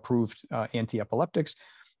approved anti-epileptics.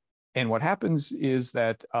 And what happens is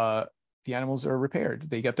that the animals are repaired.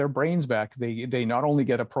 They get their brains back. They not only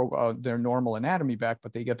get their normal anatomy back,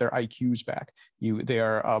 but they get their IQs back. They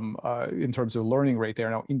are in terms of learning rate, they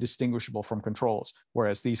are now indistinguishable from controls,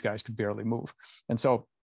 whereas these guys could barely move. And so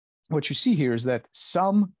what you see here is that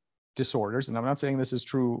some disorders, and I'm not saying this is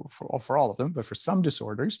true for all of them, but for some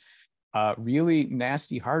disorders, really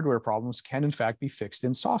nasty hardware problems can in fact be fixed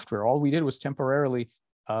in software. All we did was temporarily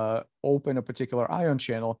open a particular ion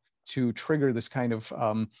channel to trigger this kind of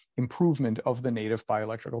improvement of the native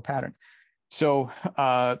bioelectrical pattern. So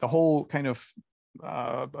the whole kind of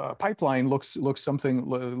pipeline looks something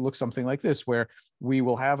like this, where we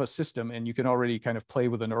will have a system, and you can already kind of play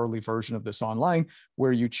with an early version of this online,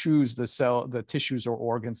 where you choose the tissues or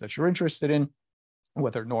organs that you're interested in,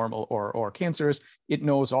 whether normal or cancerous. It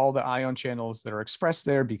knows all the ion channels that are expressed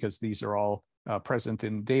there because these are all present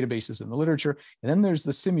in databases in the literature. And then there's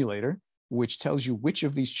the simulator which tells you which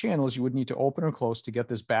of these channels you would need to open or close to get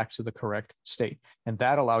this back to the correct state. And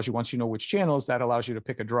that allows you, once you know which channels, that allows you to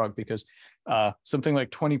pick a drug, because something like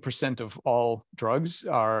 20% of all drugs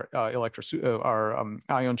are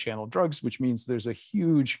ion channel drugs, which means there's a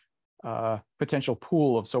huge potential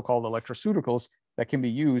pool of so-called electroceuticals that can be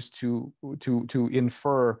used to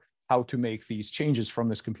infer how to make these changes from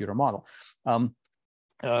this computer model.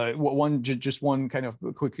 Just one kind of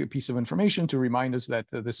quick piece of information to remind us that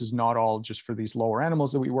this is not all just for these lower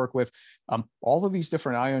animals that we work with. All of these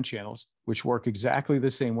different ion channels, which work exactly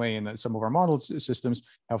the same way in some of our model systems,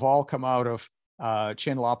 have all come out of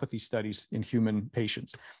channelopathy studies in human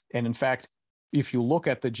patients. And in fact, if you look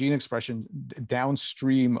at the gene expression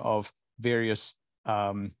downstream of various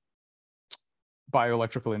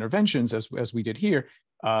bioelectrical interventions, as we did here,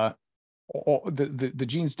 the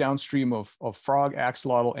genes downstream of frog,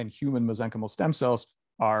 axolotl, and human mesenchymal stem cells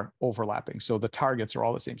are overlapping. So the targets are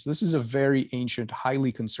all the same. So this is a very ancient,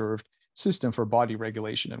 highly conserved system for body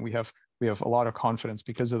regulation. And we have a lot of confidence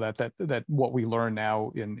because of that what we learn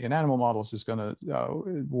now in animal models is going to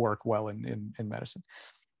work well in medicine.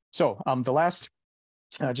 So the last,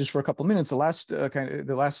 just for a couple of minutes, the last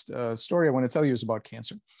story I want to tell you is about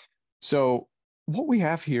cancer. So what we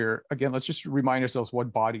have here, again, let's just remind ourselves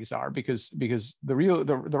what bodies are, because the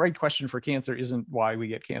right question for cancer isn't why we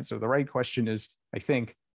get cancer. The right question is, I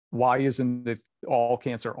think, why isn't it all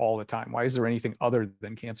cancer all the time? Why is there anything other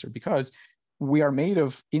than cancer? Because we are made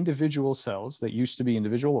of individual cells that used to be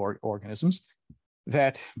individual organisms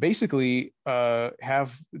that basically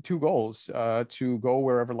have two goals: to go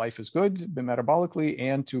wherever life is good metabolically,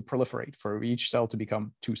 and to proliferate, for each cell to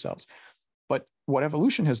become two cells. But what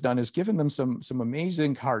evolution has done is given them some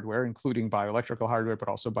amazing hardware, including bioelectrical hardware, but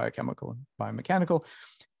also biochemical and biomechanical,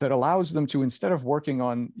 that allows them to, instead of working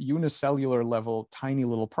on unicellular level, tiny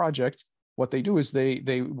little projects, what they do is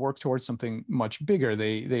they work towards something much bigger.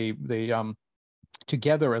 They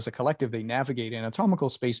together as a collective, they navigate anatomical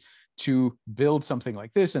space to build something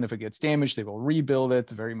like this. And if it gets damaged, they will rebuild it,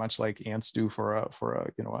 very much like ants do for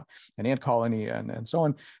an ant colony and so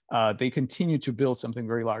on. They continue to build something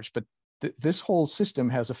very large, but this whole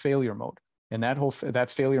system has a failure mode, and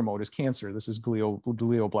that failure mode is cancer. This is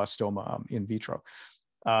glioblastoma in vitro.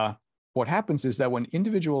 What happens is that when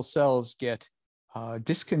individual cells get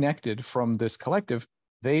disconnected from this collective,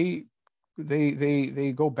 they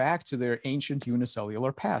go back to their ancient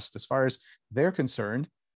unicellular past. As far as they're concerned,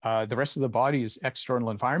 the rest of the body is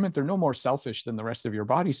external environment. They're no more selfish than the rest of your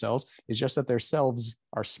body cells. It's just that their cells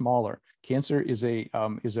are smaller. Cancer is a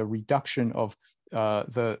reduction of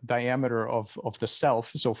the diameter of the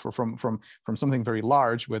self. So from something very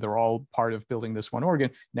large, where they're all part of building this one organ,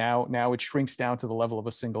 now it shrinks down to the level of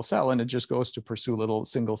a single cell, and it just goes to pursue little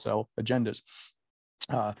single cell agendas.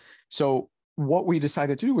 So what we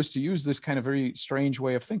decided to do was to use this kind of very strange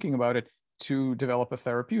way of thinking about it to develop a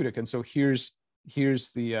therapeutic. And so here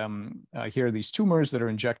are these tumors that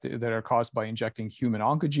are caused by injecting human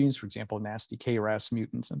oncogenes, for example, nasty KRAS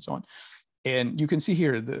mutants and so on. And you can see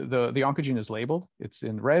here, the oncogene is labeled. It's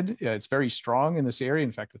in red. It's very strong in this area.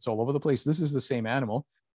 In fact, it's all over the place. This is the same animal.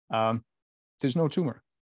 There's no tumor,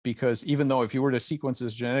 because even though if you were to sequence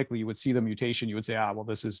this genetically, you would see the mutation. You would say, well,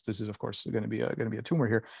 this is of course going to be a tumor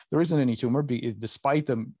here. There isn't any tumor, despite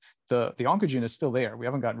the oncogene is still there. We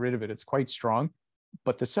haven't gotten rid of it. It's quite strong.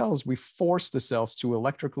 But the cells, we force the cells to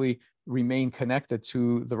electrically remain connected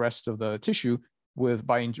to the rest of the tissue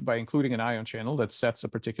by including an ion channel that sets a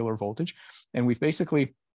particular voltage. And we've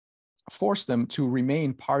basically forced them to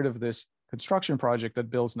remain part of this construction project that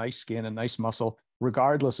builds nice skin and nice muscle,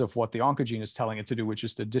 regardless of what the oncogene is telling it to do, which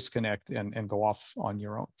is to disconnect and go off on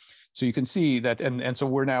your own. So you can see that, and so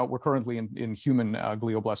we're currently in human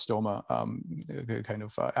glioblastoma kind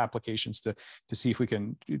of applications to see if we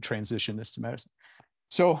can transition this to medicine.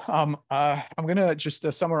 So I'm going to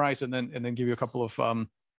just summarize and then give you a couple of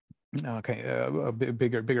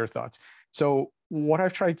bigger thoughts. So what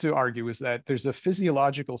I've tried to argue is that there's a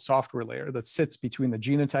physiological software layer that sits between the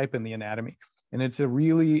genotype and the anatomy. And it's a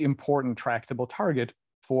really important tractable target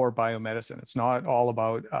for biomedicine. It's not all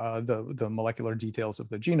about the molecular details of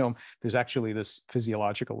the genome. There's actually this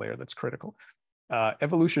physiological layer that's critical.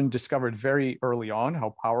 Evolution discovered very early on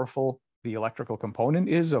how powerful the electrical component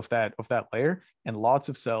is of that layer, and lots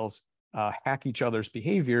of cells hack each other's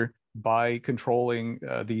behavior by controlling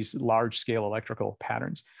these large-scale electrical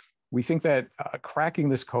patterns. We think that cracking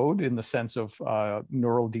this code in the sense of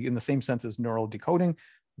in the same sense as neural decoding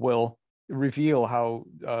will reveal how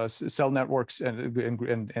cell networks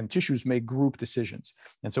and tissues make group decisions.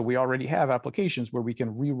 And so we already have applications where we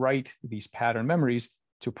can rewrite these pattern memories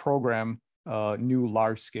to program new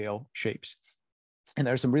large-scale shapes. And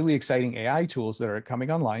there are some really exciting AI tools that are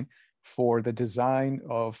coming online for the design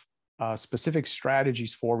of specific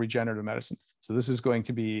strategies for regenerative medicine. So this is going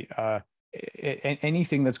to be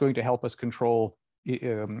anything that's going to help us control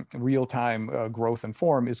real-time growth and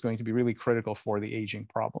form is going to be really critical for the aging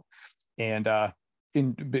problem. And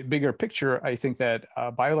in bigger picture, I think that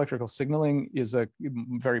bioelectrical signaling is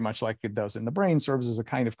very much like it does in the brain, serves as a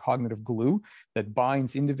kind of cognitive glue that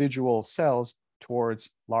binds individual cells towards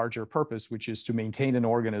larger purpose, which is to maintain an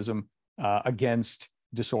organism against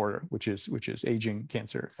disorder, which is aging,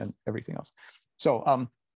 cancer, and everything else. So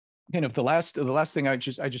kind of the last thing I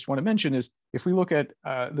just want to mention is, if we look at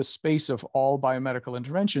the space of all biomedical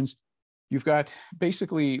interventions, you've got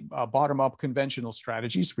basically bottom-up conventional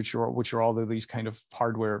strategies, which are all of these kind of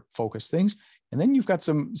hardware-focused things, and then you've got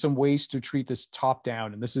some ways to treat this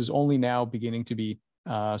top-down, and this is only now beginning to be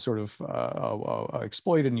sort of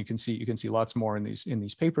exploited, and you can see lots more in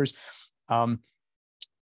these papers.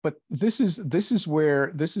 But this is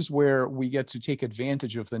where we get to take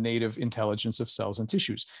advantage of the native intelligence of cells and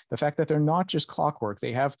tissues. The fact that they're not just clockwork,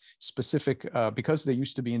 they have specific, because they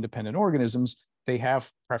used to be independent organisms, they have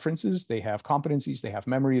preferences, they have competencies, they have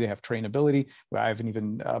memory, they have trainability. I haven't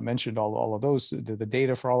even mentioned all of those, the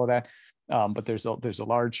data for all of that. But there's a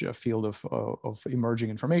large field of emerging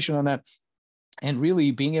information on that. And really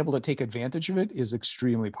being able to take advantage of it is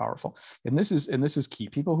extremely powerful. And this is key.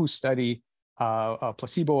 People who study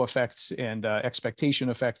placebo effects and expectation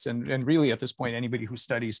effects, and really at this point, anybody who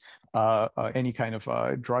studies any kind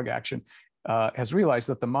of drug action has realized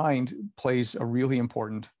that the mind plays a really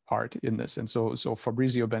important part in this. And so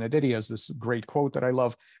Fabrizio Benedetti has this great quote that I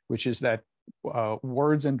love, which is that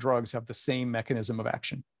words and drugs have the same mechanism of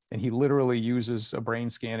action. And he literally uses brain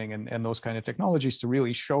scanning and those kind of technologies to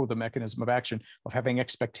really show the mechanism of action of having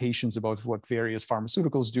expectations about what various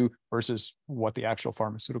pharmaceuticals do versus what the actual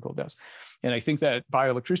pharmaceutical does. And I think that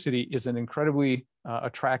bioelectricity is an incredibly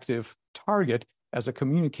attractive target as a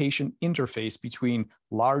communication interface between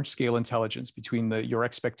large-scale intelligence, between your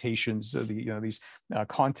expectations, these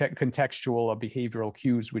contextual behavioral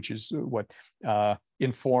cues, which is what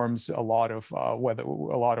informs a lot of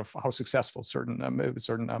how successful certain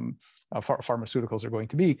pharmaceuticals are going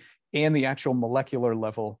to be, and the actual molecular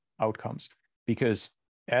level outcomes. Because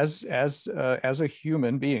as a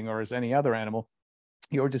human being, or as any other animal,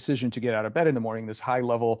 your decision to get out of bed in the morning, this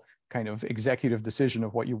high-level kind of executive decision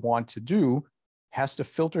of what you want to do, has to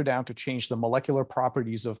filter down to change the molecular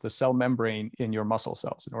properties of the cell membrane in your muscle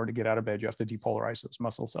cells. In order to get out of bed, you have to depolarize those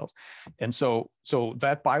muscle cells. And so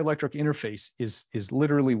that bioelectric interface is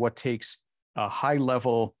literally what takes a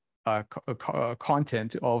high-level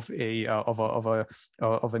content of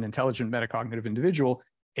an intelligent metacognitive individual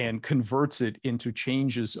and converts it into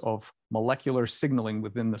changes of molecular signaling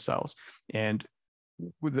within the cells. And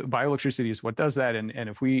with the bioelectricity is what does that. And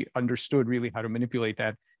if we understood really how to manipulate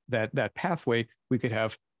that pathway, we could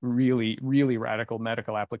have really, really radical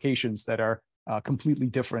medical applications that are completely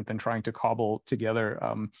different than trying to cobble together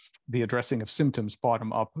the addressing of symptoms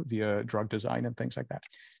bottom up via drug design and things like that.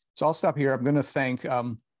 So I'll stop here. I'm going to thank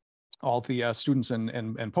all the students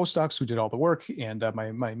and postdocs who did all the work, and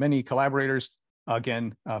my many collaborators.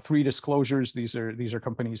 Again, 3 disclosures. These are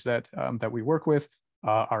companies that we work with.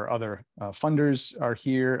 Our other funders are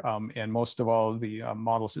here, and most of all the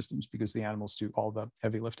model systems, because the animals do all the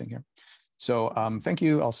heavy lifting here. So thank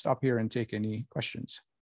you. I'll stop here and take any questions.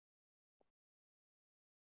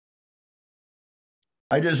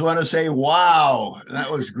 I just want to say, wow, that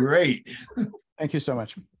was great. Thank you so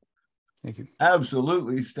much. Thank you.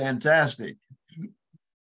 Absolutely, it's fantastic.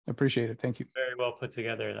 Appreciate it. Thank you. Very well put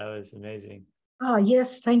together. That was amazing.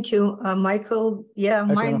 Yes, thank you, Michael. Yeah,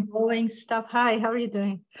 mind-blowing stuff. Hi, how are you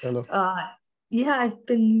doing? Hello. Yeah, I've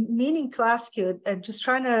been meaning to ask you, just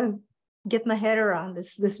trying to get my head around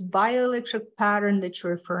this bioelectric pattern that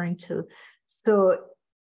you're referring to. So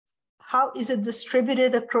how is it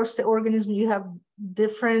distributed across the organism? You have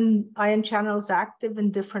different ion channels active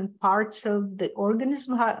in different parts of the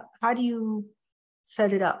organism. How do you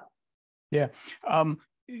set it up? Yeah,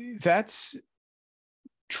 that's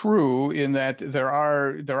true in that there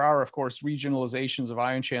are of course regionalizations of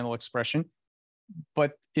ion channel expression,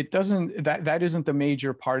 but it doesn't that isn't the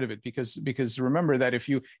major part of it, because remember that if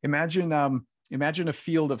you imagine a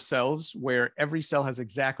field of cells where every cell has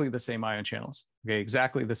exactly the same ion channels,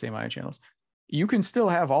 exactly the same ion channels, you can still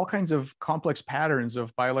have all kinds of complex patterns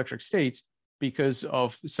of bioelectric states, because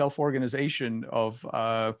of self-organization of,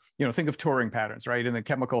 think of touring patterns, right? In the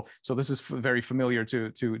chemical, so this is very familiar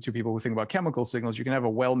to people who think about chemical signals. You can have a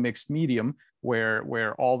well-mixed medium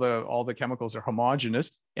where all the chemicals are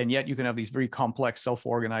homogeneous, and yet you can have these very complex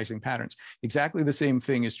self-organizing patterns. Exactly the same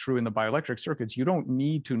thing is true in the bioelectric circuits. You don't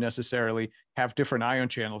need to necessarily have different ion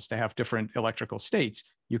channels to have different electrical states.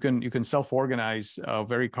 You can self-organize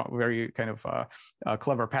very kind of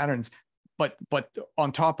clever patterns. But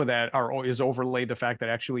on top of that is overlaid the fact that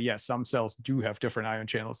actually, yes, some cells do have different ion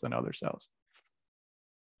channels than other cells.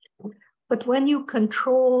 But when you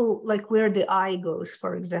control, like where the eye goes,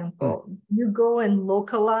 for example, you go and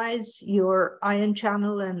localize your ion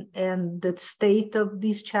channel and the state of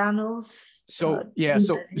these channels. So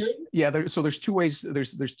there's two ways.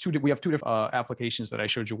 We have two different applications that I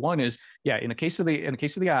showed you. One is, in the case of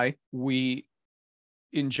the eye, we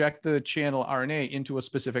inject the channel RNA into a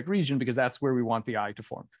specific region because that's where we want the eye to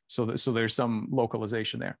form. So there's some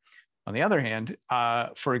localization there. On the other hand,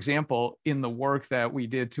 for example, in the work that we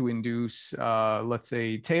did to induce, let's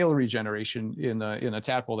say, tail regeneration in a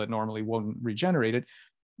tadpole that normally won't regenerate it,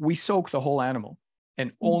 we soak the whole animal,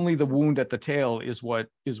 and only the wound at the tail is what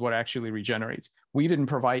actually regenerates. We didn't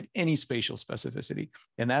provide any spatial specificity,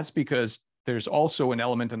 and that's because there's also an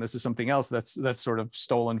element, and this is something else that's sort of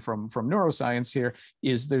stolen from neuroscience here,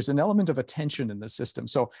 is there's an element of attention in the system.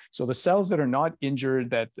 So the cells that are not injured,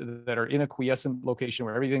 that are in a quiescent location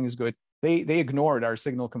where everything is good, they ignored our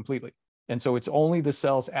signal completely. And so it's only the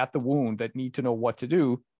cells at the wound that need to know what to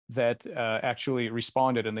do that actually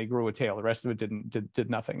responded, and they grew a tail. The rest of it did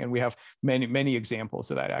nothing. And we have many examples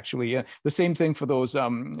of that actually. The same thing for those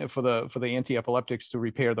for the anti-epileptics to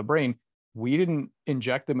repair the brain. We didn't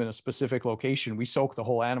inject them in a specific location. We soaked the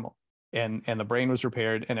whole animal, and the brain was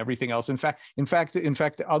repaired and everything else. In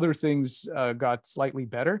fact, other things got slightly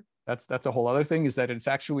better. That's a whole other thing, is that it's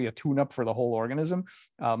actually a tune-up for the whole organism.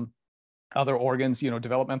 Other organs,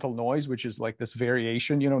 developmental noise, which is like this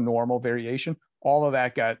variation, normal variation, all of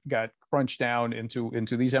that got crunched down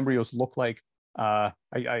into these embryos. Look like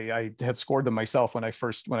I had scored them myself when I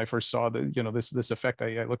first saw this effect.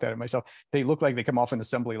 I looked at it myself. They look like they come off an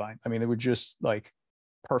assembly line. I mean, they were just like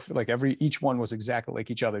perfect. Like each one was exactly like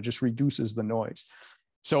each other. Just reduces the noise.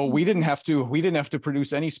 So we didn't have to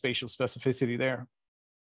produce any spatial specificity there.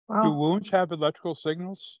 Wow. Do wounds have electrical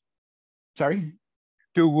signals? Sorry?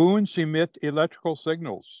 Do wounds emit electrical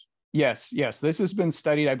signals? Yes. This has been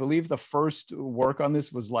studied. I believe the first work on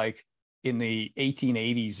this was like in the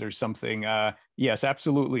 1880s or something. Yes,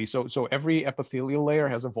 absolutely. So every epithelial layer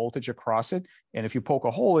has a voltage across it. And if you poke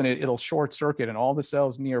a hole in it, it'll short circuit, and all the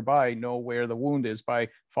cells nearby know where the wound is by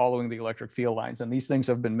following the electric field lines. And these things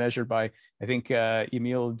have been measured by, I think,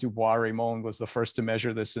 Emile Dubois-Reymond was the first to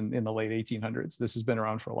measure this in the late 1800s. This has been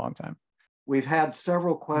around for a long time. We've had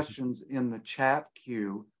several questions in the chat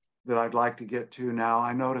queue that I'd like to get to now.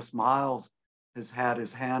 I notice Miles has had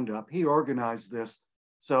his hand up. He organized this,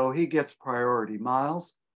 so he gets priority.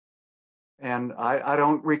 Miles? And I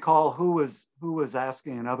don't recall who was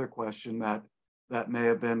asking another question. That may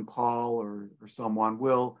have been Paul or someone.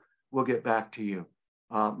 We'll get back to you.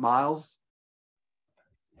 Miles?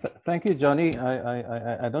 Thank you, Johnny.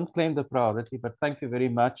 I don't claim the priority, but thank you very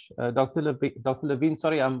much, Dr. Levin.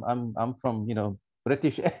 Sorry, I'm from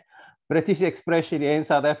British expression here in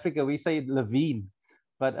South Africa. We say Levin,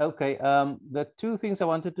 but okay. The two things I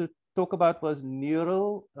wanted to talk about was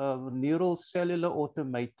neural cellular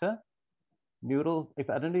automata. I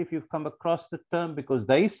don't know if you've come across the term, because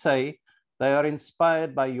they say they are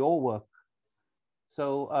inspired by your work.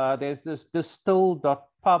 So there's this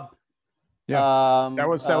distill.pub. Yeah, that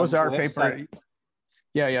was our website. paper.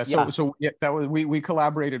 Yeah. So that was we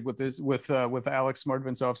collaborated with this with Alex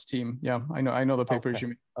Mordvinsov's team. Yeah, I know the papers okay. you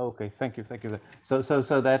mean. Okay, thank you. So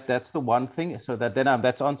that's the one thing. So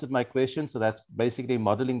that's answered my question. So that's basically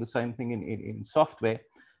modeling the same thing in software.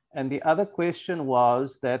 And the other question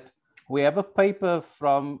was that we have a paper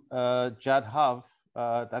from Judd Huff,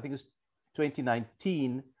 I think it's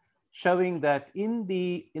 2019, showing that in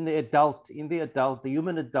the human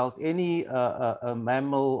adult, any a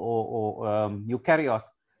mammal or eukaryote,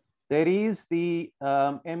 there is the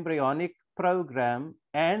embryonic program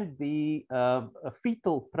and the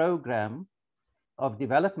fetal program of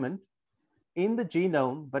development in the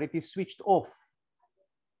genome, but it is switched off.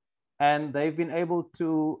 And they've been able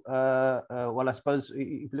to, well, I suppose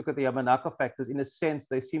if you look at the Yamanaka factors, in a sense,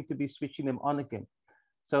 they seem to be switching them on again.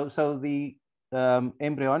 So the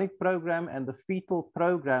embryonic program and the fetal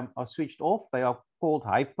program are switched off. They are called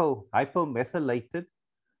hypomethylated.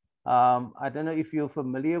 I don't know if you're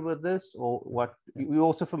familiar with this or what. You're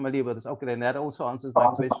also familiar with this. Okay, then that also answers my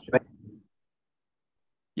question.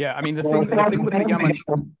 Yeah, I mean, the thing with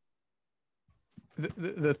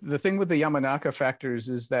the the thing with the Yamanaka factors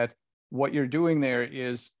is that what you're doing there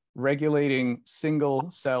is regulating single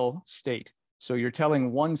cell state. So you're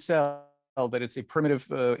telling one cell that it's a primitive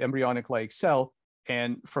embryonic-like cell,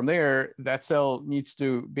 and from there, that cell needs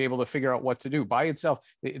to be able to figure out what to do by itself.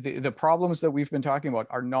 The problems that we've been talking about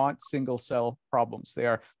are not single cell problems. They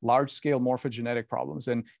are large-scale morphogenetic problems.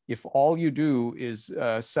 And if all you do is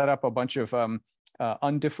set up a bunch of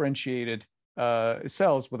undifferentiated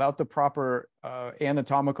cells without the proper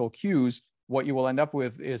anatomical cues, what you will end up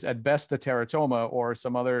with is at best a teratoma or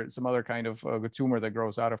some other kind of tumor that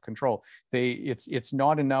grows out of control. It's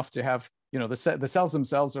not enough to have, you know, the cells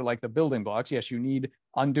themselves are like the building blocks. Yes, you need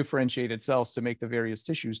undifferentiated cells to make the various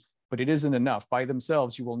tissues, but it isn't enough. By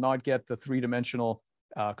themselves, you will not get the three-dimensional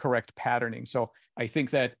correct patterning. So I think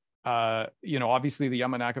that you know, obviously the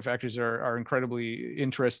Yamanaka factors are incredibly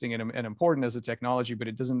interesting and important as a technology, but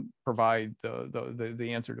it doesn't provide the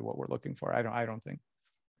answer to what we're looking for. I don't think.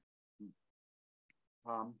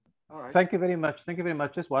 All right. Thank you very much. Thank you very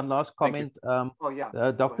much. Just one last comment. Oh,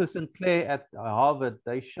 yeah. Dr. Sinclair at Harvard,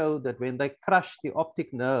 they showed that when they crushed the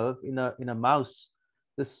optic nerve in a mouse,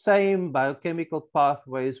 the same biochemical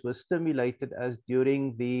pathways were stimulated as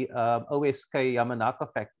during the OSK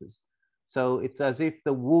Yamanaka factors. So it's as if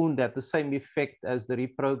the wound had the same effect as the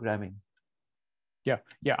reprogramming. Yeah,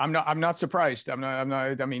 I'm not surprised. I'm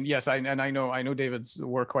not. I mean, yes, I know David's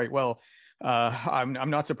work quite well. I'm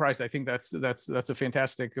not surprised. I think that's a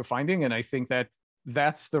fantastic finding, and I think that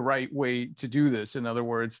that's the right way to do this. In other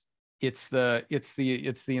words, it's the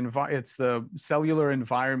cellular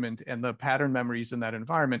environment and the pattern memories in that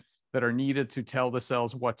environment that are needed to tell the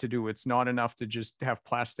cells what to do. It's not enough to just have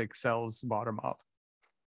plastic cells bottom up.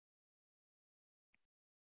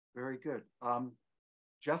 Very good.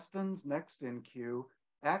 Justin's next in queue.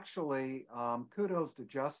 Actually, kudos to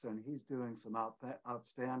Justin. He's doing some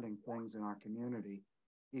outstanding things in our community.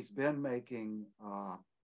 He's been making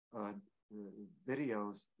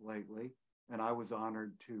videos lately, and I was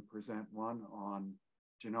honored to present one on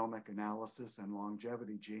genomic analysis and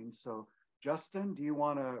longevity genes. So, Justin, do you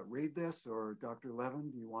want to read this, or Dr.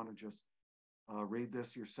 Levin, do you want to just read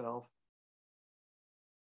this yourself?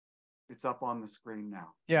 It's up on the screen now.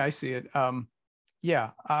 Yeah, I see it.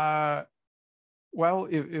 Well,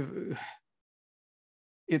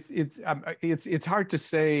 it's hard to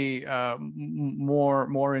say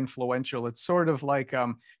more influential. It's sort of like I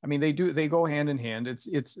mean, they go hand in hand.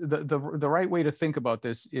 It's the right way to think about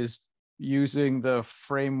this is using the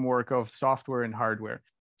framework of software and hardware.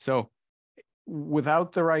 So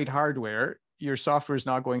without the right hardware, your software is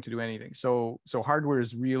not going to do anything. So hardware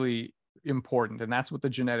is really important, and that's what the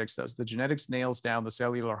genetics does. The genetics nails down the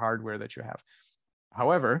cellular hardware that you have.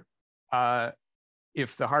 However,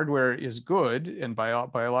 if the hardware is good, and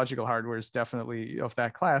biological hardware is definitely of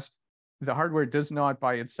that class, the hardware does not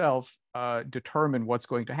by itself determine what's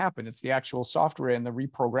going to happen. It's the actual software and the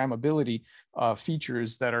reprogrammability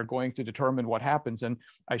features that are going to determine what happens. And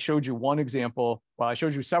I showed you one example. Well, I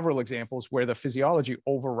showed you several examples where the physiology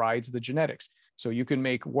overrides the genetics. So you can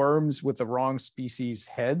make worms with the wrong species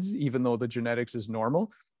heads, even though the genetics is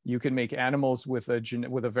normal. You can make animals with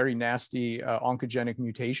a very nasty oncogenic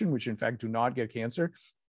mutation, which in fact do not get cancer,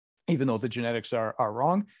 even though the genetics are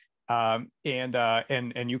wrong.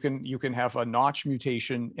 And you can have a notch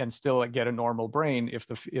mutation and still get a normal brain if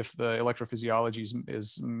the electrophysiology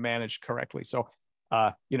is managed correctly. So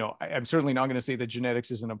you know, I'm certainly not going to say that genetics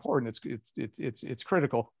isn't important. It's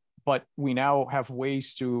critical, but we now have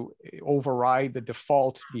ways to override the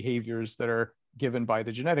default behaviors that are given by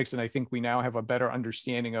the genetics. And I think we now have a better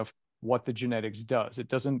understanding of what the genetics does. It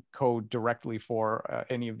doesn't code directly for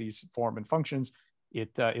any of these form and functions.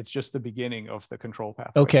 It's just the beginning of the control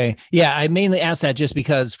pathway. Okay. Yeah. I mainly asked that just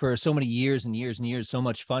because for so many years and years and years, so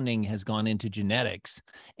much funding has gone into genetics,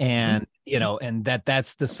 and, you know, and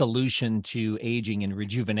that's the solution to aging and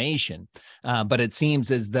rejuvenation. But it seems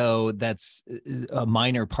as though that's a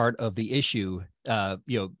minor part of the issue,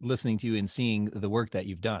 you know, listening to you and seeing the work that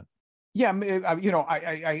you've done. Yeah. You know,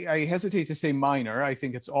 I hesitate to say minor. I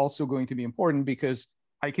think it's also going to be important, because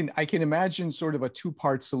I can imagine sort of a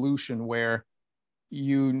two-part solution where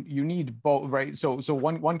you need both, right? So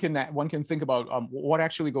one can think about what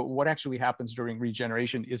actually happens during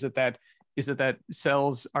regeneration. Is it that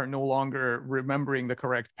cells are no longer remembering the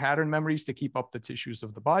correct pattern memories to keep up the tissues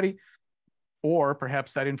of the body, or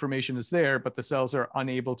perhaps that information is there, but the cells are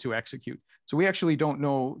unable to execute? So we actually don't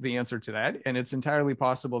know the answer to that, and it's entirely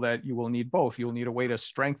possible that you will need both. You'll need a way to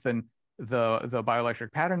strengthen the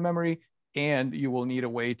bioelectric pattern memory, and you will need a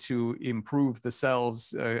way to improve the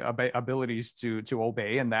cell's abilities to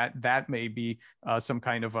obey, and that may be some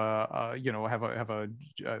kind of a have a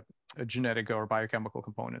genetic or biochemical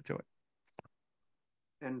component to it.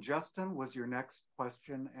 And Justin, was your next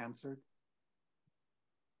question answered?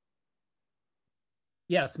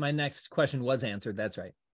 Yes, my next question was answered. That's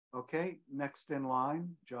right. Okay, next in line,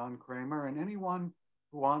 John Kramer. And anyone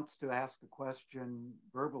who wants to ask a question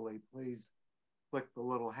verbally, please click the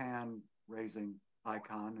little hand raising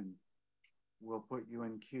icon and we'll put you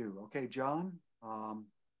in queue. Okay, John.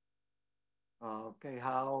 Okay,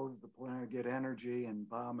 how the planner get energy and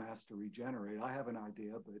biomass to regenerate? I have an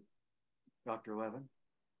idea, but Dr. Levin.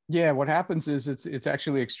 Yeah, what happens is it's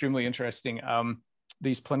actually extremely interesting.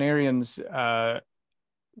 These planarians,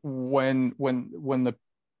 when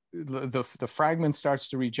the fragment starts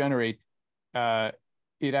to regenerate,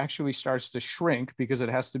 it actually starts to shrink because it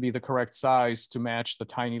has to be the correct size to match the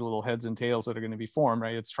tiny little heads and tails that are going to be formed,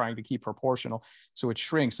 right? It's trying to keep proportional. So it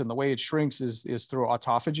shrinks. And the way it shrinks is through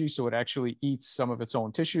autophagy. So it actually eats some of its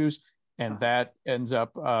own tissues, and that ends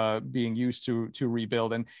up being used to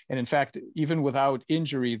rebuild. And in fact, even without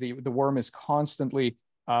injury, the worm is constantly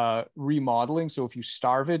remodeling. So if you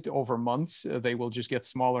starve it over months, they will just get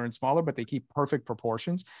smaller and smaller, but they keep perfect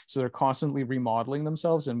proportions. So they're constantly remodeling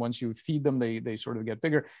themselves. And once you feed them, they sort of get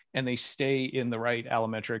bigger, and they stay in the right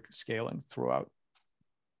allometric scaling throughout.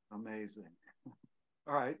 Amazing.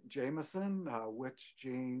 All right, Jameson, which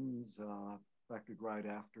genes affected right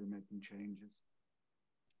after making changes?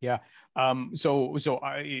 Yeah. So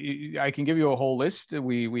I can give you a whole list.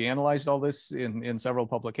 We analyzed all this in several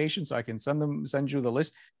publications. So I can send you the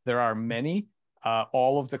list. There are many,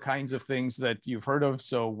 all of the kinds of things that you've heard of.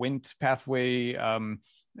 So Wnt pathway,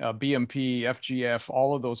 BMP, FGF,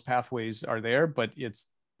 all of those pathways are there, but it's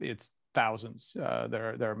thousands.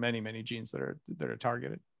 There are many genes that are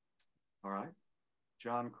targeted. All right,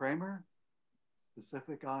 John Kramer,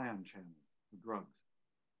 specific ion channels, drugs.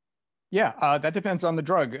 Yeah, that depends on the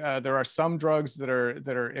drug. There are some drugs that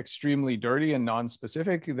are extremely dirty and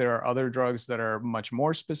non-specific. There are other drugs that are much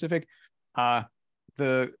more specific.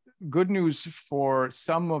 The good news for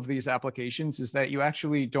some of these applications is that you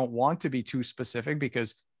actually don't want to be too specific,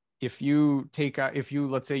 because if you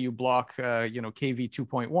let's say you block KV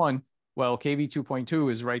 2.1, well, KV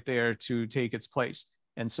 2.2 is right there to take its place.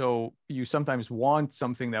 And so you sometimes want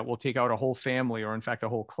something that will take out a whole family, or in fact a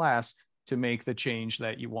whole class, to make the change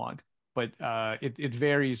that you want. But it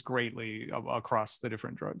varies greatly across the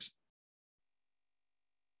different drugs.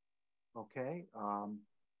 Okay.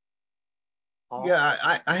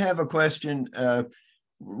 Yeah, I have a question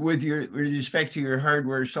with respect to your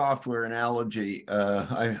hardware software analogy.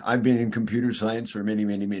 I've been in computer science for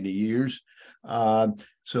many years,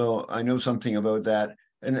 so I know something about that.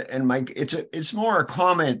 And Mike, it's more a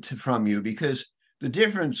comment from you, because the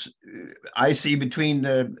difference I see between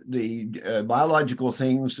the biological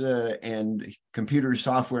things and computer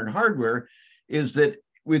software and hardware is that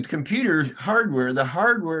with computer hardware, the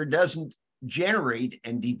hardware doesn't generate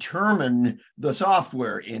and determine the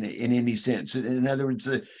software in any sense. In other words,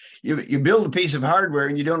 you build a piece of hardware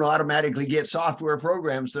and you don't automatically get software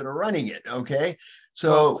programs that are running it. Okay.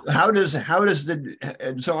 So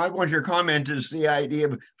so I want your comment is the idea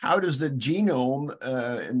of how does the genome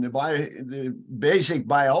and the basic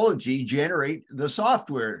biology generate the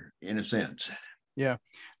software in a sense? Yeah.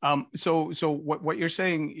 So what you're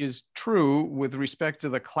saying is true with respect to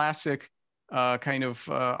the classic kind of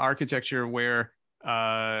architecture where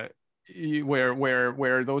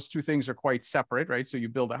those two things are quite separate, right? So you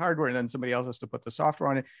build the hardware and then somebody else has to put the software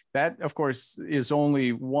on it. That, of course, is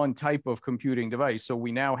only one type of computing device. So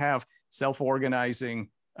we now have self-organizing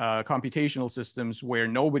computational systems where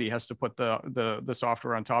nobody has to put the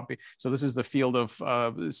software on top. So this is the field of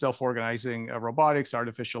self-organizing robotics,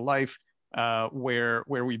 artificial life, where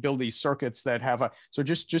we build these circuits that have so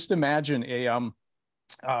just imagine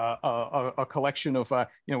a collection of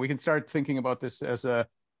we can start thinking about this as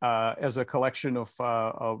a collection of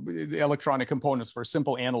electronic components for a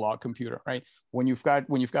simple analog computer, right? When you've got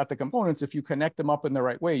the components, if you connect them up in the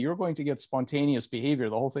right way, you're going to get spontaneous behavior.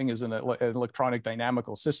 The whole thing is an electronic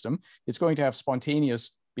dynamical system. It's going to have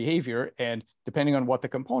spontaneous behavior, and depending on what the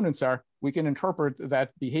components are, we can interpret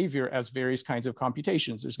that behavior as various kinds of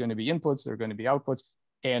computations. There's going to be inputs, there are going to be outputs,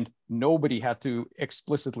 and nobody had to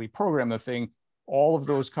explicitly program the thing. All of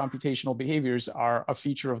those computational behaviors are a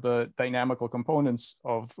feature of the dynamical components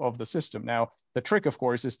of the system. Now, the trick, of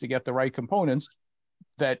course, is to get the right components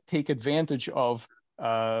that take advantage of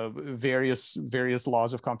various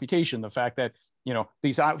laws of computation. The fact that,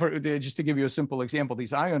 these, just to give you a simple example,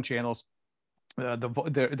 these ion channels,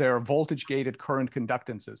 they're voltage gated current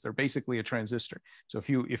conductances. They're basically a transistor. So if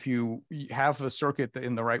you have the circuit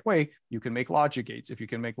in the right way, you can make logic gates. If you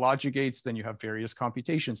can make logic gates, then you have various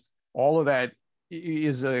computations. All of that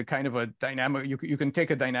is a kind of a dynamic. You can take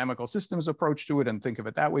a dynamical systems approach to it and think of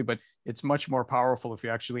it that way, but it's much more powerful if you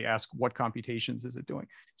actually ask what computations is it doing.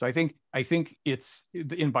 So I think it's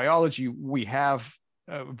in biology we have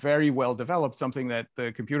very well developed something that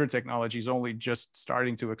the computer technology is only just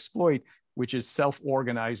starting to exploit, which is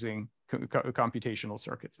self-organizing computational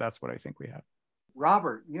circuits. That's what I think we have.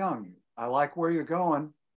 Robert Young, I like where you're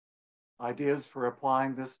going. Ideas for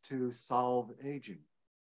applying this to solve aging.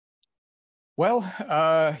 Well,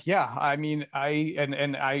 yeah, I mean,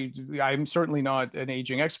 I'm certainly not an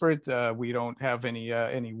aging expert. We don't have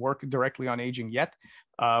any work directly on aging yet.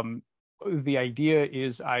 The idea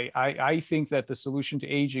is I think that the solution to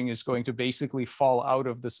aging is going to basically fall out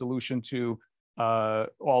of the solution to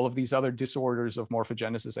all of these other disorders of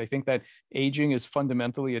morphogenesis. I think that aging is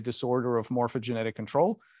fundamentally a disorder of morphogenetic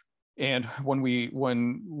control. And when we,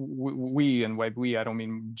 and by we, I don't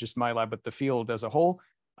mean just my lab, but the field as a whole,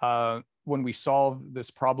 when we solve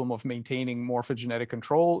this problem of maintaining morphogenetic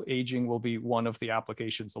control, aging will be one of the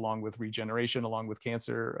applications, along with regeneration, along with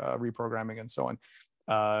cancer reprogramming, and so on.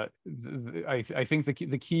 I think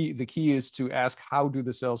the key is to ask, how do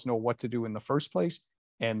the cells know what to do in the first place?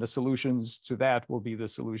 And the solutions to that will be the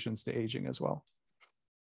solutions to aging as well.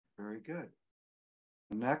 Very good.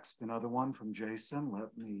 Next, another one from Jason.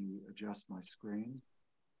 Let me adjust my screen.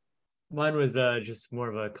 Mine was just more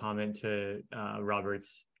of a comment to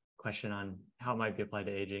Robert's question on how it might be applied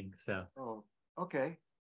to aging. So, oh, okay.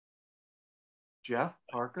 Jeff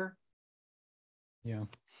Parker. Yeah.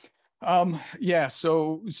 Yeah,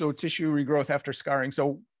 so tissue regrowth after scarring.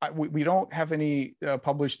 So we don't have any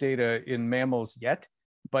published data in mammals yet,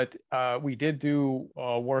 but we did do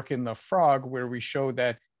work in the frog where we showed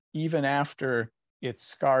that even after it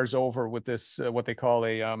scars over with this, what they call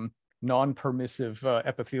a non-permissive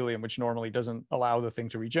epithelium, which normally doesn't allow the thing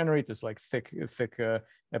to regenerate, this like thick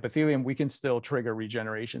epithelium, we can still trigger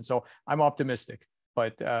regeneration. So I'm optimistic.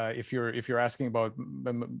 But if you're asking about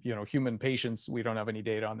human patients, we don't have any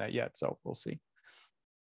data on that yet, so we'll see.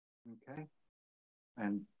 Okay,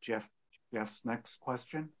 and Jeff's next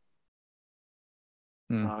question.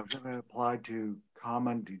 Have it applied to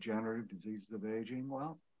common degenerative diseases of aging?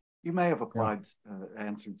 Well, you may have applied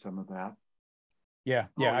answered some of that. Yeah.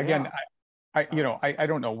 Again, I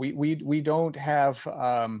don't know. We don't have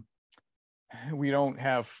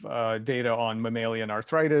data on mammalian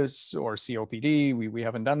arthritis or COPD. We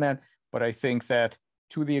haven't done that, but I think that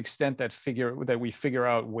to the extent that we figure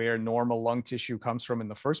out where normal lung tissue comes from in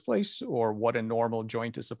the first place, or what a normal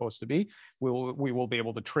joint is supposed to be, we will be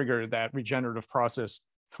able to trigger that regenerative process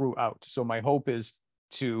throughout. So my hope is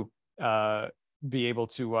to be able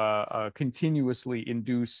to continuously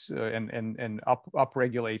induce and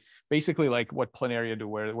upregulate, basically like what planaria do,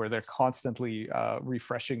 where they're constantly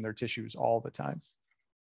refreshing their tissues all the time.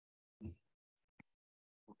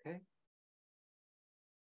 Okay.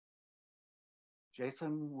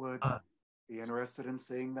 Jason would be interested in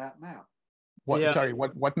seeing that map. What? Yeah. Sorry,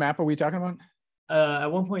 what map are we talking about?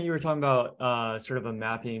 At one point you were talking about sort of a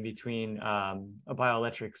mapping between a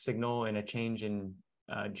bioelectric signal and a change in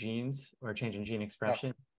genes, or a change in gene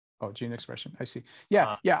expression. Oh, gene expression. I see.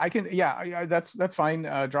 Yeah, I can. Yeah, that's fine.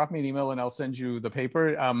 Drop me an email and I'll send you the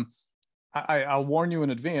paper. I'll warn you in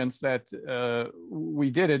advance that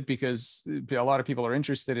we did it because a lot of people are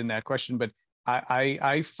interested in that question, but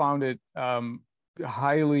I found it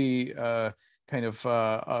highly kind of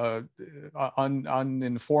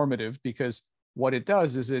uninformative, because what it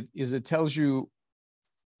does is it tells you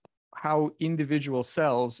how individual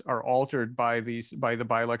cells are altered by the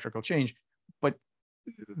bioelectrical change, but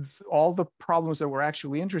all the problems that we're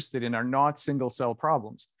actually interested in are not single cell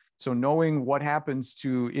problems. So knowing what happens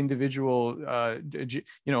to individual,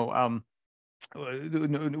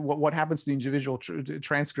 what happens to the individual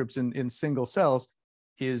transcripts in single cells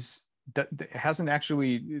hasn't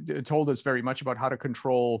actually told us very much about how to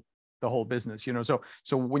control the whole business.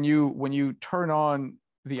 So when you turn on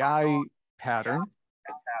the eye pattern,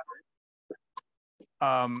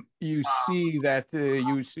 you see that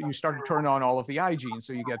you start to turn on all of the eye genes.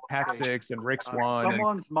 So you get PAX6 and RIX1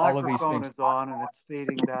 someone's and all of these microphone things. is on and it's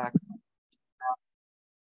feeding back.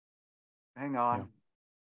 Hang on.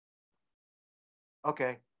 Yeah.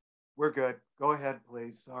 Okay, we're good. Go ahead,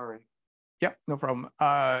 please. Sorry. Yep, no problem.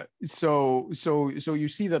 So you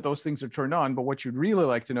see that those things are turned on, but what you'd really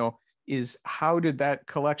like to know is, how did that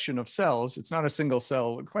collection of cells, it's not a single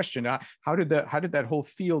cell question, how did that whole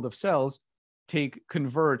field of cells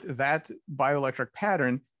convert that bioelectric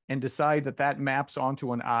pattern and decide that that maps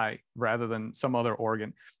onto an eye rather than some other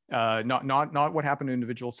organ. Not what happened to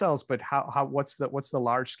individual cells, but what's the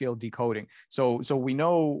large scale decoding. So we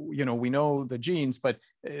know, we know the genes, but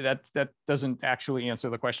that doesn't actually answer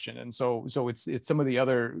the question. And so it's some of the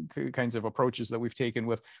other kinds of approaches that we've taken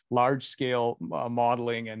with large scale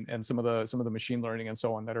modeling and some of the machine learning and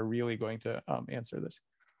so on that are really going to answer this.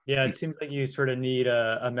 Yeah, it seems like you sort of need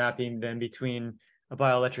a mapping then between a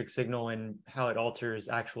bioelectric signal and how it alters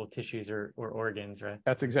actual tissues or organs, right?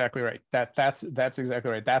 That's exactly right. That's exactly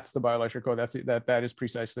right. That's the bioelectric code. That is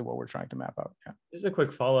precisely what we're trying to map out. Yeah. Just a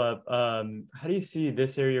quick follow-up. How do you see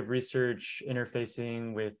this area of research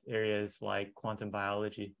interfacing with areas like quantum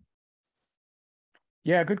biology?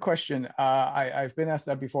 Yeah, good question. I've been asked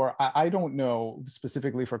that before. I don't know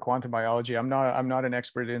specifically for quantum biology. I'm not an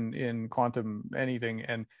expert in quantum anything,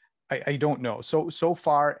 and I don't know. So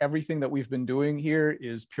far, everything that we've been doing here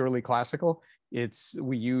is purely classical. We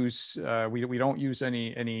don't use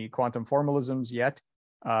any quantum formalisms yet.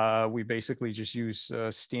 We basically just use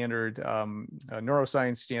standard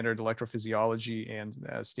neuroscience, standard electrophysiology, and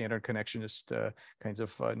standard connectionist kinds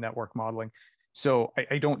of network modeling. So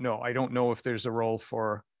I don't know. I don't know if there's a role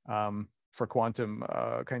for quantum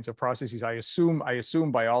kinds of processes. I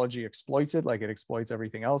assume biology exploits it, like it exploits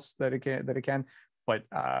everything else that it can. But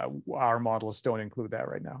our models don't include that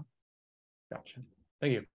right now. Gotcha.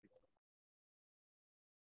 Thank you.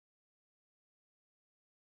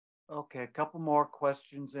 Okay, a couple more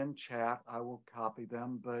questions in chat. I will copy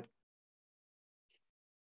them, but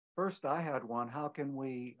first I had one. How can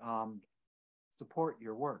we support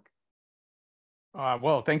your work?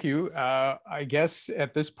 Well, thank you. I guess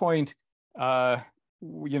at this point, where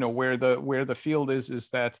the field is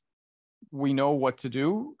that we know what to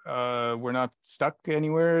do. We're not stuck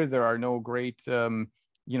anywhere. There are no great,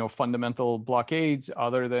 fundamental blockades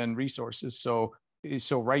other than resources. So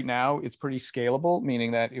right now it's pretty scalable,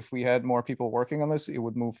 meaning that if we had more people working on this, it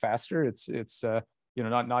would move faster. It's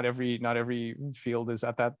not every field is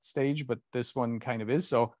at that stage, but this one kind of is.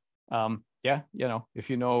 So yeah,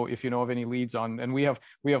 if you know of any leads on, and we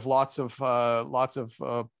have lots of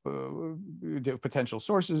potential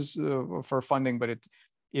sources for funding, but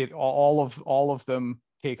all of them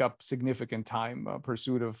take up significant time.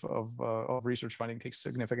 Pursuit of research funding takes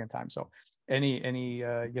significant time. So any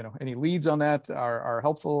leads on that are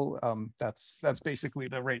helpful. That's basically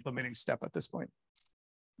the rate limiting step at this point.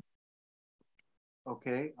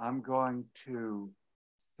 Okay, I'm going to,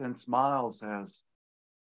 since Miles has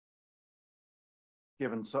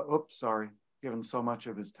given so much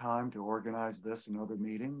of his time to organize this and other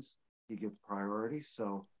meetings, he gets priority.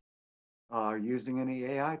 So using any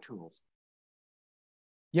AI tools?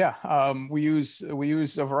 Yeah, we use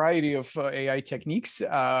a variety of AI techniques.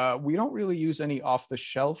 We don't really use any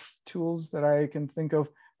off-the-shelf tools that I can think of.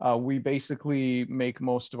 We basically make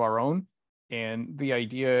most of our own, and the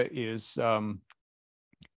idea is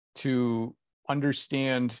to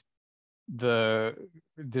understand the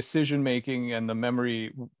decision making and the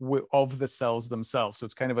memory of the cells themselves. So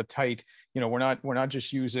it's kind of a tight. We're not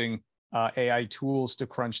just using AI tools to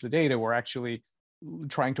crunch the data. We're actually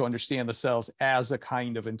trying to understand the cells as a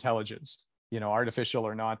kind of intelligence, artificial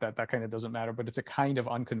or not, that kind of doesn't matter, but it's a kind of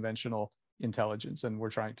unconventional intelligence, and we're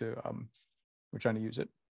trying to use it.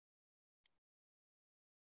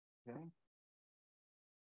 Okay.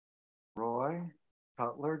 Roy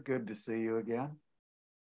Cutler, good to see you again.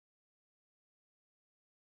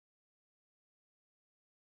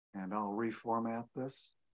 And I'll reformat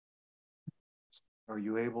this. Are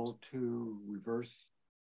you able to reverse?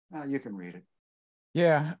 You can read it.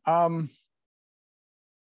 Yeah,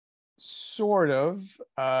 sort of.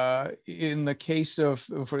 In the case of,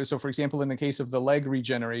 for example, in the case of the leg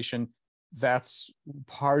regeneration, that's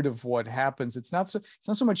part of what happens. It's not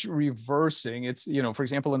so much reversing. It's, for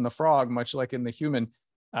example, in the frog, much like in the human,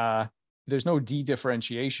 there's no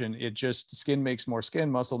de-differentiation. It just, skin makes more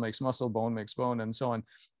skin, muscle makes muscle, bone makes bone, and so on.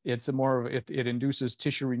 It's more of it induces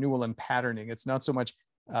tissue renewal and patterning. It's not so much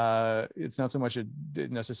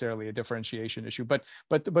necessarily a differentiation issue, but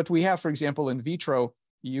we have, for example, in vitro,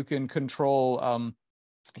 you can control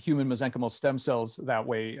human mesenchymal stem cells that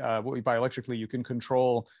way. Bioelectrically, you can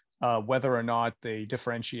control whether or not they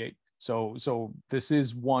differentiate. So this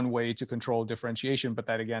is one way to control differentiation, but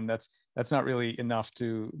that, again, that's not really enough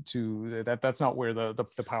that's not where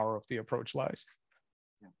the power of the approach lies.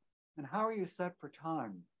 Yeah. And how are you set for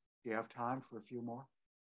time? Do you have time for a few more?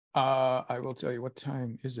 I will tell you, what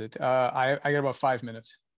time is it? I got about 5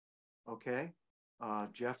 minutes. Okay.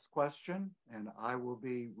 Jeff's question, and I will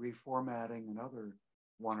be reformatting another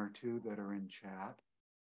one or two that are in chat.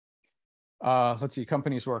 Let's see,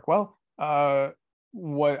 companies work well.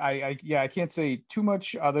 I can't say too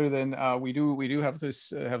much other than we do have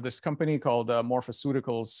this company called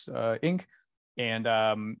Morphoceuticals Inc. And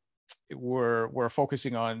we're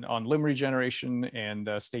focusing on limb regeneration, and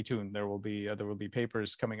stay tuned. There will be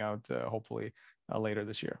papers coming out hopefully later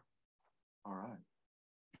this year. All right.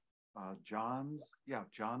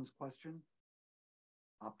 John's question.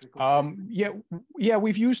 Optical.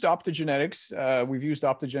 We've used optogenetics. We've used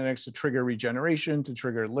optogenetics to trigger regeneration, to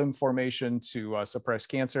trigger limb formation, to suppress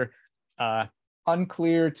cancer.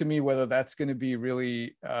 Unclear to me whether that's going to be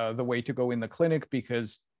really the way to go in the clinic,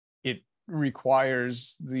 because it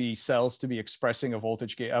requires the cells to be expressing a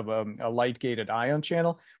voltage gate of a light gated ion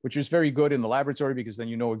channel, which is very good in the laboratory because then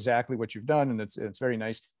you know exactly what you've done, and it's very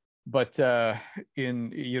nice. But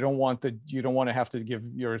you don't want to have to give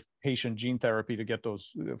your patient gene therapy to get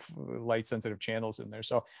those light sensitive channels in there.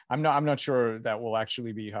 So I'm not sure that will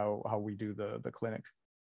actually be how we do the clinic.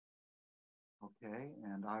 Okay,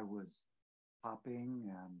 and I was popping,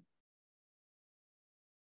 and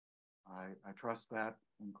I trust that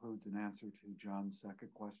includes an answer to John's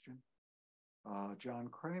second question. John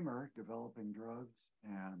Kramer, developing drugs,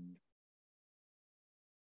 and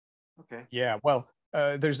okay. Yeah, well,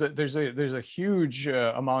 there's a huge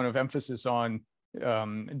amount of emphasis on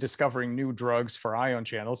discovering new drugs for ion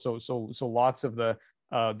channels. So lots of the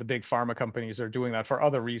big pharma companies are doing that for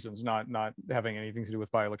other reasons, not having anything to do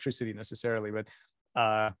with bioelectricity necessarily.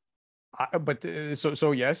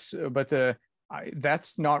 Yes, but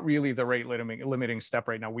that's not really the rate limiting step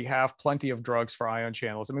right now. We have plenty of drugs for ion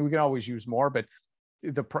channels. I mean, we can always use more, but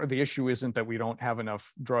the issue isn't that we don't have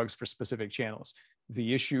enough drugs for specific channels.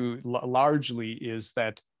 The issue largely is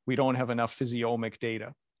that we don't have enough physiomic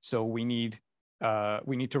data. So we need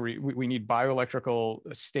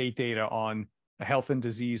bioelectrical state data on health and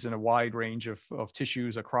disease in a wide range of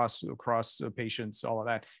tissues across patients, all of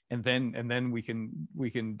that, and then we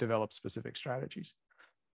can develop specific strategies.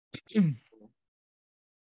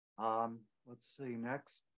 Let's see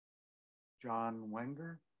next, John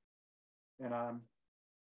Wenger, and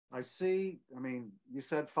I see, I mean, you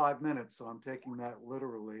said 5 minutes, so I'm taking that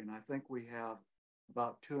literally, and I think we have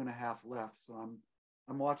about 2.5 left. So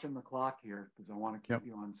I'm watching the clock here because I want to keep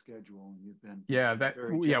you on schedule, and you've been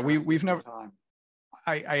we've never.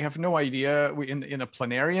 I have no idea. In a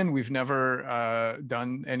planarian, we've never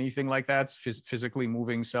done anything like that, physically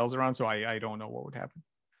moving cells around. So I don't know what would happen.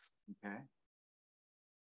 Okay.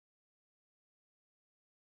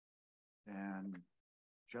 And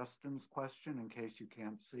Justin's question, in case you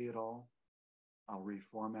can't see it all, I'll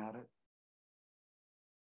reformat it.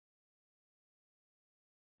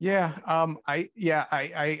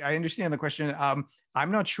 I understand the question.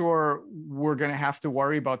 I'm not sure we're going to have to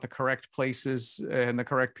worry about the correct places and the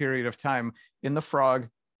correct period of time. In the frog,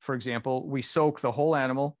 for example, we soak the whole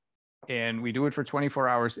animal and we do it for 24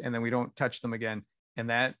 hours and then we don't touch them again. And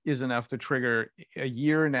that is enough to trigger 1.5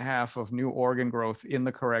 years of new organ growth in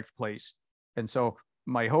the correct place. And so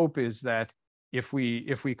my hope is that if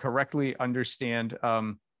we correctly understand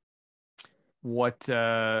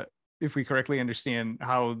if we correctly understand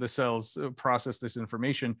how the cells process this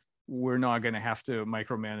information, we're not going to have to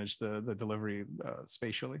micromanage the delivery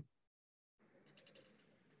spatially.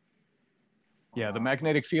 Yeah, the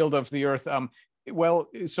magnetic field of the Earth.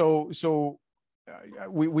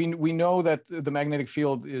 We know that the magnetic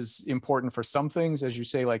field is important for some things, as you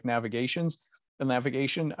say, like navigation.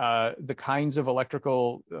 The kinds of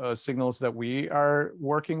electrical signals that we are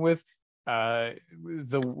working with,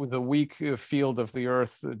 the weak field of the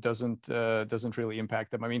Earth doesn't really impact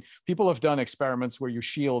them. I mean, people have done experiments where you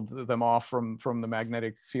shield them off from the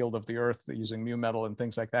magnetic field of the Earth using mu metal and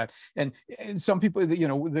things like that. And some people,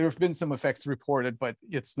 there have been some effects reported, but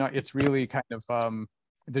it's really kind of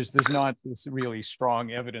there's not this really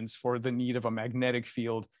strong evidence for the need of a magnetic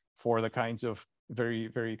field for the kinds of very,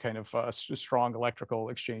 very kind of strong electrical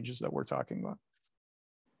exchanges that we're talking about.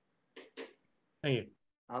 Thank you.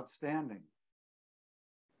 Outstanding.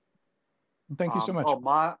 Thank you so much.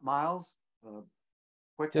 Miles,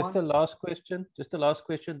 quick just one. the last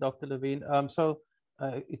question, Dr. Levin.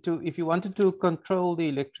 If you wanted to control the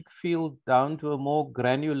electric field down to a more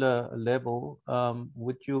granular level,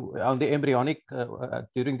 would you, on the embryonic,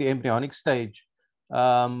 during the embryonic stage,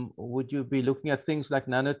 would you be looking at things like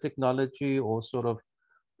nanotechnology or sort of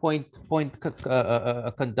point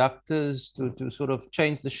conductors to sort of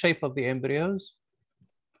change the shape of the embryos?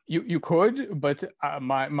 You could, but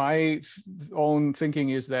my own thinking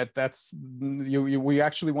is that we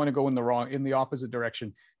actually want to go in the opposite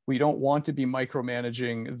direction. We don't want to be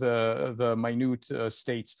micromanaging the minute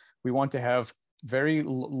states. We want to have very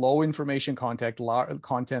low information content,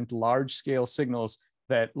 large scale signals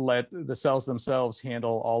that let the cells themselves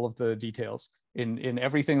handle all of the details. In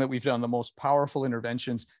everything that we've done, the most powerful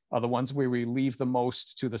interventions are the ones where we leave the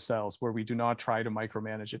most to the cells, where we do not try to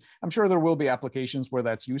micromanage it. I'm sure there will be applications where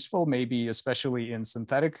that's useful, maybe especially in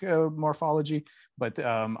synthetic morphology, but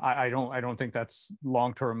I don't think that's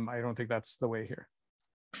long-term. I don't think that's the way here.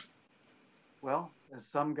 Well, as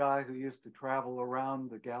some guy who used to travel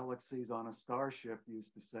around the galaxies on a starship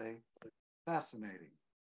used to say, fascinating.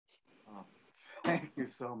 Thank you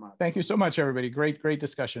so much. Thank you so much, everybody. Great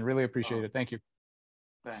discussion. Really appreciate it. Thank you.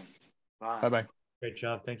 Thanks. Bye. Bye-bye. Great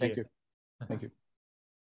job. Thank Thank you. you. Thank you.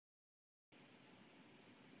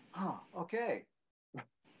 Oh, okay.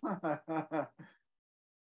 If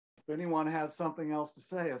anyone has something else to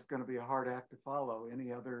say, it's going to be a hard act to follow.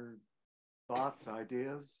 Any other thoughts,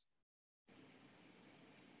 ideas?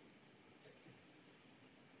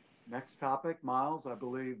 Next topic, Miles, I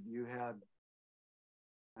believe you had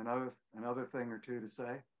another thing or two to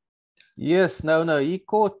say. Yes, no, he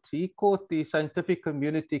caught the scientific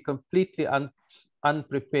community completely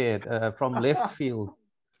unprepared from left field.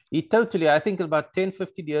 He totally, I think about 10,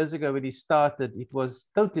 15 years ago when he started, it was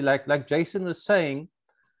totally like Jason was saying,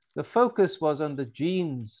 the focus was on the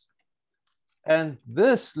genes. And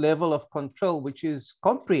this level of control, which is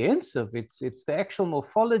comprehensive, it's the actual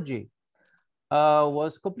morphology,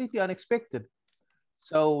 was completely unexpected.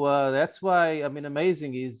 So that's why, I mean,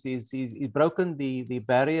 amazing. He's broken the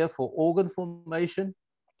barrier for organ formation.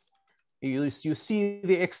 You see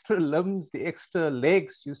the extra limbs, the extra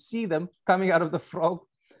legs, you see them coming out of the frog.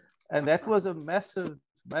 And that was a massive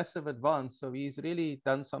advance. So he's really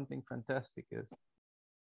done something fantastic. Yes.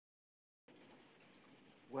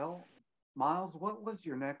 Well, Miles, what was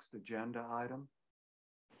your next agenda item?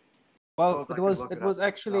 Well, it was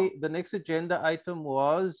actually the next agenda item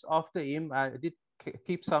was after him. I did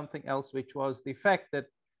keep something else, which was the fact that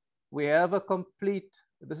we have a complete,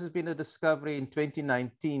 this has been a discovery in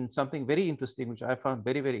 2019, something very interesting, which I found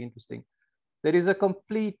very, very interesting. There is a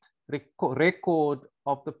complete record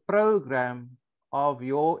of the program of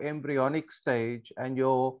your embryonic stage and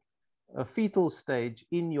your fetal stage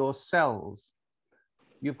in your cells.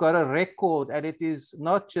 You've got a record, and it is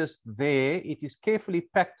not just there, it is carefully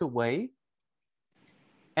packed away,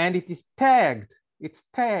 and it is tagged. It's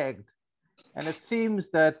tagged. And it seems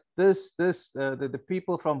that the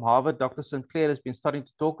people from Harvard, Dr. Sinclair, has been starting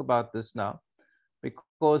to talk about this now,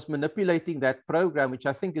 because manipulating that program, which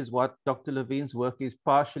I think is what Dr. Levin's work is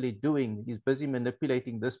partially doing, he's busy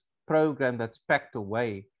manipulating this program that's packed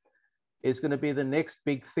away, is going to be the next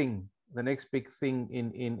big thing,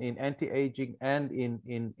 in anti-aging and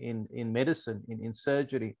in medicine, in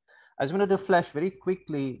surgery. I just wanted to flash very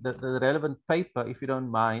quickly the relevant paper, if you don't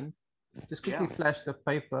mind. Just quickly flash the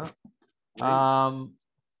paper. Let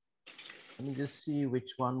me just see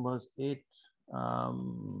which one was it.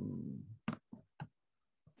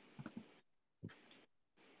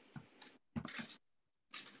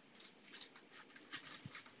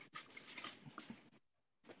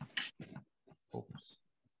 Oops.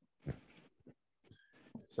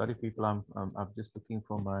 Sorry, people. I'm just looking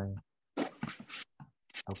for my.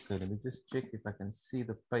 Okay, let me just check if I can see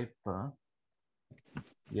the paper.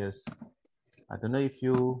 Yes, I don't know if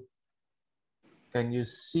you. Can you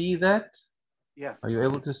see that? Yes. Are you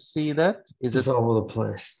able to see that? Is It's it all over the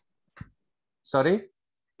place? Sorry?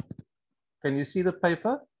 Can you see the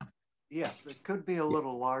paper? Yes, it could be a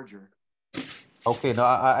little larger. Okay, no,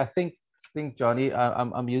 I think Johnny,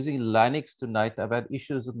 I'm using Linux tonight. I've had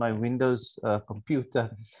issues with my Windows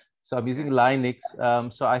computer, so I'm using Linux.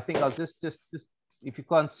 So I think I'll just if you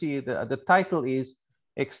can't see it, the title is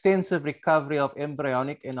Extensive Recovery of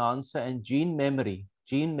Embryonic Enhancer and Gene Memory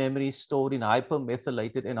stored in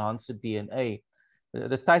hypermethylated enhancer DNA.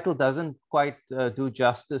 The title doesn't quite do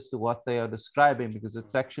justice to what they are describing, because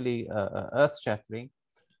it's actually earth-shattering.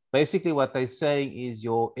 Basically, what they're saying is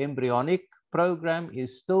your embryonic program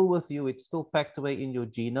is still with you. It's still packed away in your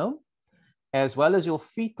genome, as well as your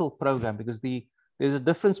fetal program, because there's a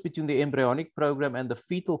difference between the embryonic program and the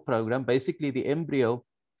fetal program. Basically, the embryo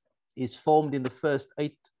is formed in the first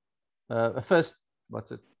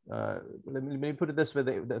let me put it this way.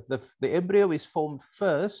 The embryo is formed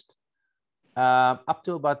first up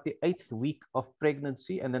to about the 8th week of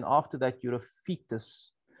pregnancy. And then after that, you're a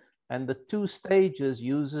fetus. And the two stages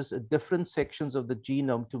uses different sections of the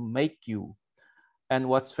genome to make you. And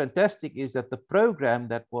what's fantastic is that the program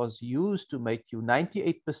that was used to make you,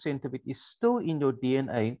 98% of it is still in your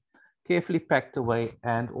DNA, carefully packed away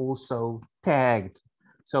and also tagged.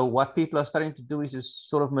 So what people are starting to do is just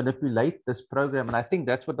sort of manipulate this program. And I think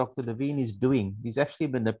that's what Dr. Levin is doing. He's actually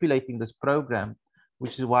manipulating this program,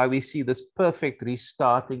 which is why we see this perfect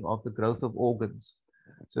restarting of the growth of organs.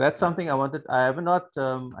 So that's something I wanted. I have not.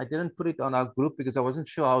 I didn't put it on our group because I wasn't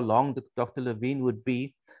sure how long Dr. Levin would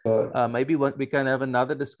be. Maybe we can have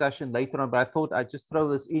another discussion later on. But I thought I'd just throw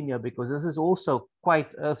this in here because this is also quite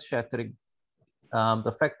earth-shattering.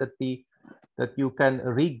 The fact that you can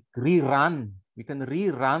rerun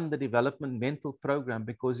the developmental program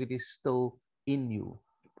because it is still in you.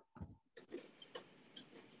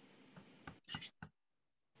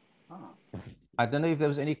 I don't know if there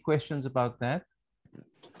was any questions about that.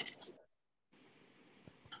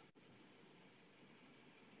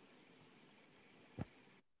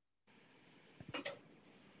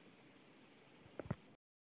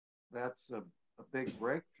 That's a big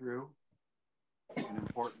breakthrough, an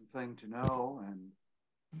important thing to know, and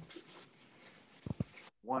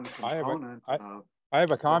one component of I have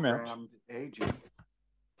a comment. programmed aging.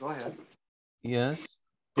 Go ahead. Yes.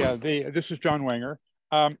 Yeah, this is John Wenger.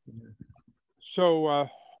 So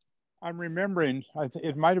I'm remembering,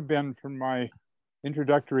 it might have been from my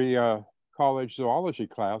introductory college zoology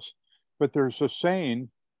class, but there's a saying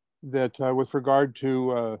that with regard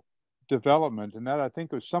to development, and that I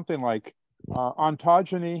think was something like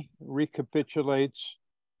ontogeny recapitulates,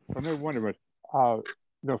 or no, wait a minute, no,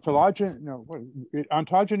 phylogeny, no, what,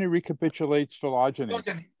 ontogeny recapitulates phylogeny.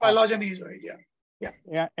 Phylogeny is right, yeah.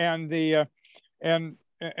 And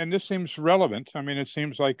this seems relevant. I mean, it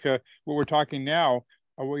seems like what we're talking now,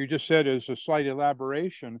 what you just said is a slight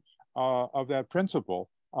elaboration of that principle,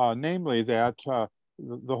 namely that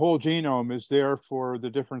the whole genome is there for the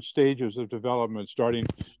different stages of development, starting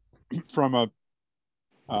from an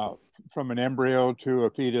embryo to a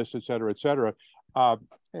fetus, et cetera, et cetera. And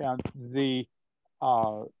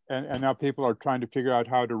now people are trying to figure out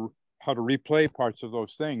how to replay parts of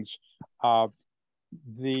those things.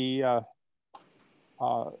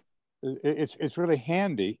 It's really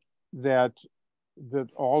handy that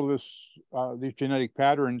all this these genetic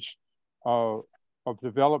patterns of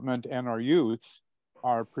development and our youth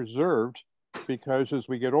are preserved, because as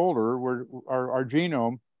we get older, our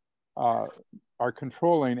genome, our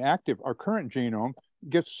controlling our current genome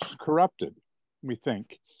gets corrupted, we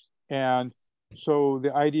think. And so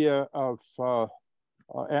the idea of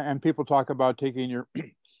and people talk about taking your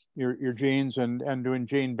genes and doing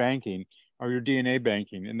gene banking, or your DNA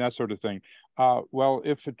banking and that sort of thing. Well,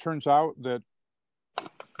 if it turns out that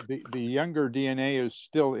the younger DNA is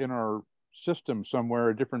still in our system somewhere,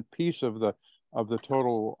 a different piece of the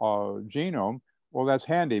total genome, well, that's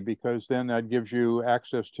handy, because then that gives you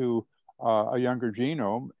access to a younger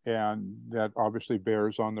genome, and that obviously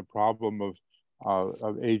bears on the problem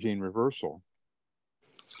of aging reversal.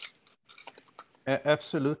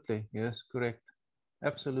 Absolutely, yes, correct.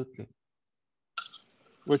 Absolutely.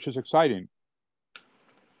 Which is exciting.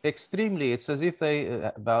 Extremely. It's as if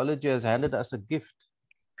biology has handed us a gift.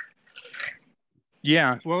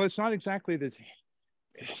 Yeah, well, it's not exactly that.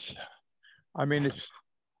 I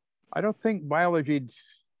don't think biology.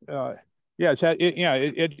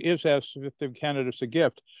 It is as if they've handed us a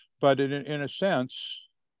gift, but in a sense,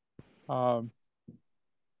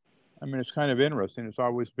 it's kind of interesting. It's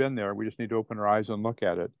always been there. We just need to open our eyes and look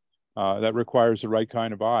at it. That requires the right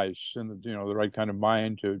kind of eyes and the right kind of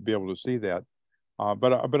mind to be able to see that.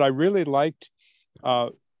 But I really liked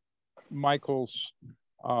Michael's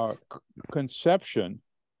conception,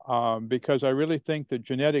 because I really think that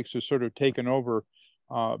genetics has sort of taken over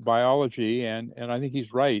biology, and I think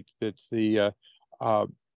he's right that the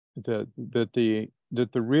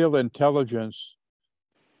real intelligence,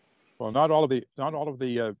 well, not all of the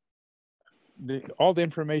all the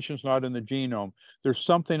information is not in the genome. There's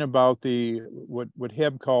something about what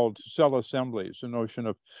Hebb called cell assemblies, the notion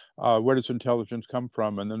of where does intelligence come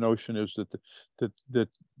from, and the notion is that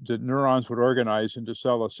neurons would organize into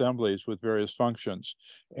cell assemblies with various functions,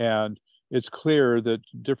 and it's clear that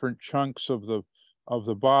different chunks of the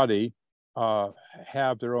body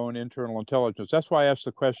have their own internal intelligence. That's why I asked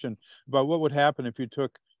the question about what would happen if you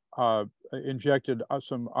injected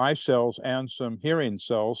some eye cells and some hearing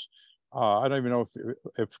cells. I don't even know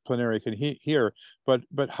if planaria can hear,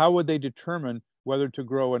 but how would they determine whether to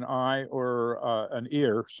grow an eye or an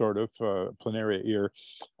ear, sort of planaria ear,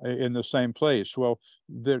 in the same place? Well,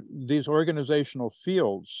 these organizational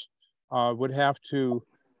fields would have to,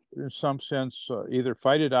 in some sense, either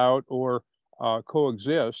fight it out or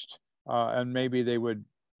coexist, and maybe they would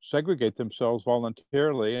segregate themselves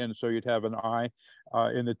voluntarily, and so you'd have an eye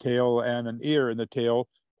in the tail and an ear in the tail,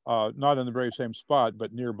 not in the very same spot,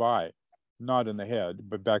 but nearby. Not in the head,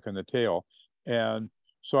 but back in the tail. And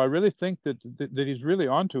so I really think that he's really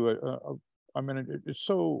onto it. It's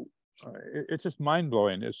just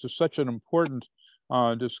mind-blowing. It's just such an important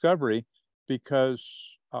discovery, because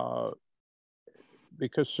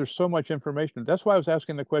because there's so much information. That's why I was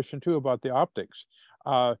asking the question too about the optics.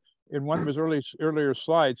 In one of his earlier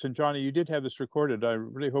slides, and Johnny, you did have this recorded. I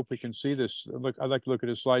really hope we can see this. Look, I'd like to look at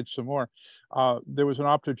his slides some more. There was an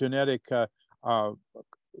optogenetic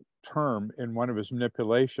term in one of his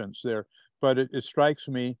manipulations there, but it strikes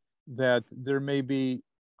me that there may be,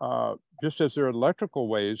 just as there are electrical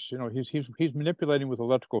ways, you know, he's manipulating with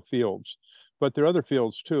electrical fields, but there are other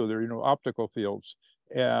fields too. There are, you know, optical fields,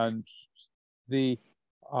 and the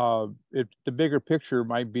bigger picture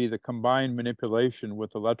might be the combined manipulation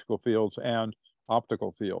with electrical fields and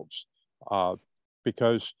optical fields,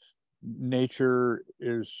 because nature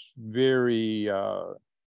is very,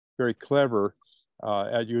 very clever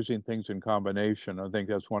at using things in combination. I think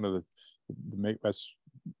that's one of that's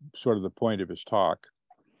sort of the point of his talk.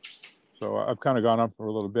 So I've kind of gone on for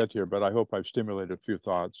a little bit here, but I hope I've stimulated a few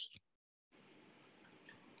thoughts.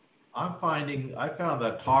 I found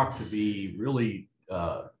that talk to be really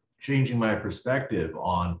changing my perspective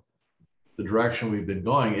on the direction we've been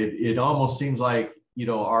going. It almost seems like, you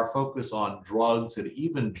know, our focus on drugs and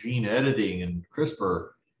even gene editing and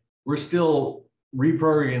CRISPR, we're still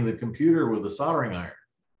reprogramming the computer with a soldering iron.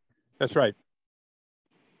 That's right.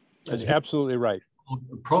 That's absolutely right.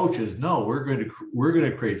 Approach is no, we're going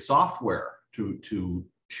to create software to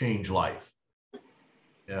change life,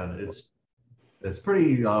 and it's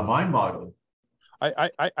pretty mind-boggling.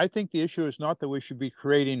 I think the issue is not that we should be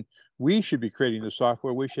creating the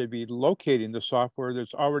software. We should be locating the software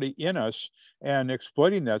that's already in us and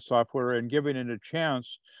exploiting that software and giving it a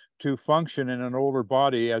chance to function in an older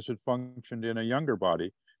body as it functioned in a younger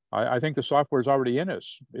body. I think the software is already in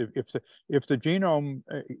us. If the genome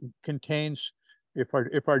contains, if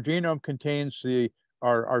our genome contains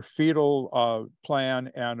our fetal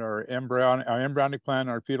plan and our embryonic plan,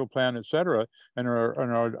 our fetal plan, et cetera, and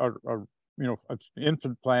our you know,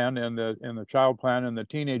 infant plan and the child plan and the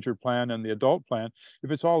teenager plan and the adult plan,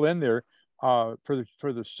 if it's all in there for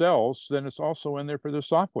the cells, then it's also in there for the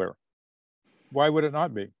software. Why would it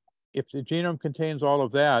not be? If the genome contains all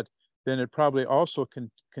of that, then it probably also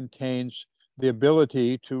contains the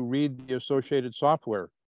ability to read the associated software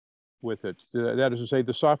with it. That is to say,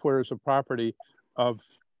 the software is a property of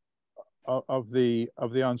the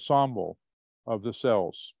ensemble of the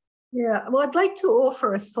cells. Yeah, well, I'd like to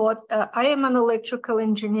offer a thought. I am an electrical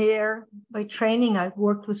engineer by training. I've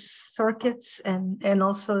worked with circuits and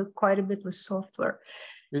also quite a bit with software.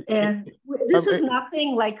 This is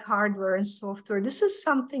nothing like hardware and software. This is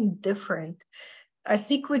something different. I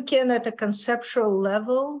think we can, at a conceptual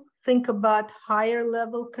level, think about higher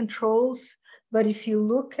level controls. But if you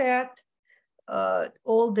look at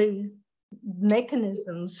all the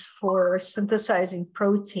mechanisms for synthesizing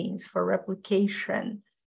proteins, for replication,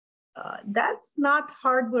 that's not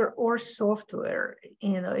hardware or software,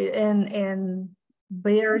 you know, and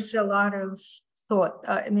bears a lot of thought.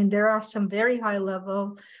 I mean, there are some very high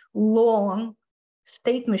level, long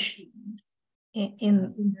state machines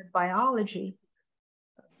in the biology.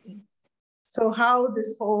 So how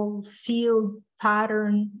this whole field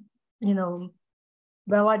pattern, you know,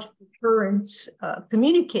 biological currents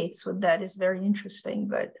communicates with that is very interesting,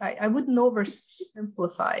 but I wouldn't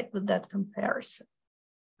oversimplify it with that comparison.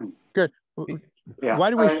 Good. Yeah. Why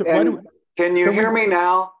do we? Can you hear me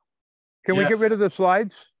now? Can we get rid of the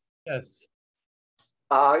slides? Yes.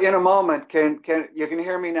 In a moment, can you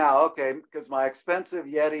hear me now? Okay, because my expensive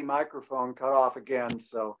Yeti microphone cut off again,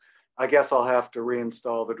 so I guess I'll have to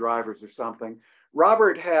reinstall the drivers or something.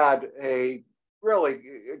 Robert had a really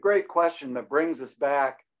great question that brings us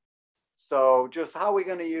back. So just how are we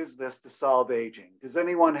going to use this to solve aging? Does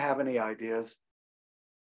anyone have any ideas?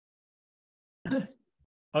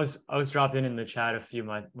 I was dropping in the chat a few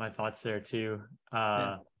my thoughts there too.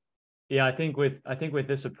 Yeah, I think with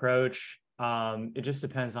this approach, it just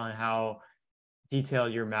depends on how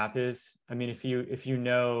detailed your map is. I mean, if you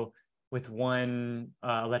know with one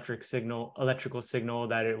electrical signal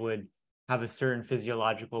that it would have a certain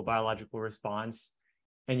physiological, biological response,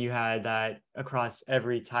 and you had that across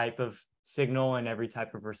every type of signal and every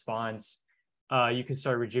type of response, you could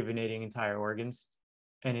start rejuvenating entire organs,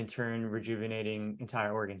 and in turn rejuvenating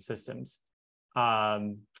entire organ systems.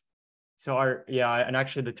 And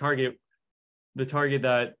actually the target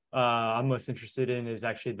that I'm most interested in is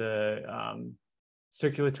actually the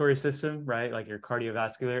circulatory system, right? Like your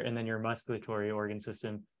cardiovascular and then your musculatory organ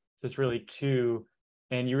system. So it's really two,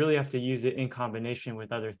 and you really have to use it in combination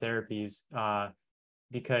with other therapies,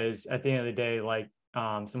 because at the end of the day, like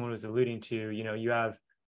someone was alluding to, you know, you have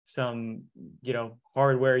some, you know,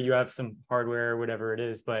 hardware, whatever it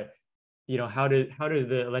is, but you know, how do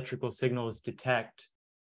the electrical signals detect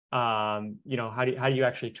you know, how do you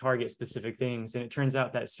actually target specific things? And it turns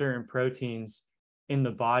out that certain proteins in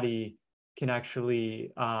the body can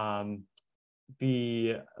actually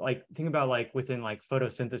be like, think about like within like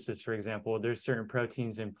photosynthesis, for example, there's certain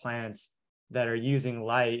proteins in plants that are using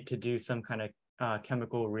light to do some kind of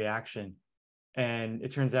chemical reaction. And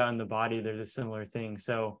it turns out in the body, there's a similar thing.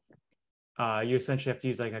 So you essentially have to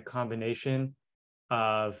use like a combination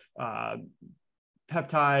of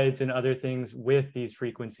peptides and other things with these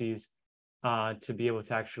frequencies to be able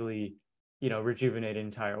to actually, you know, rejuvenate an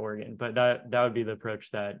entire organ. But that would be the approach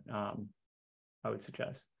that I would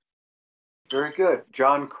suggest. Very good.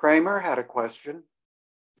 John Kramer had a question.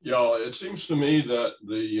 Yeah, it seems to me that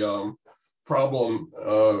the problem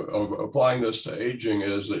of applying this to aging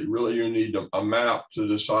is that you need a map to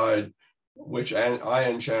decide which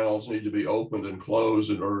ion channels need to be opened and closed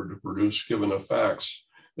in order to produce given effects.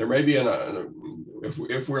 There may be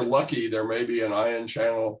if we're lucky, there may be an ion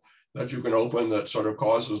channel that you can open that sort of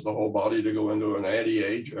causes the whole body to go into an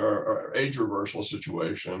anti-age or age reversal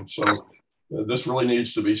situation. So this really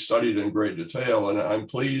needs to be studied in great detail. And I'm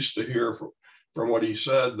pleased to hear from what he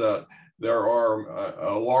said that there are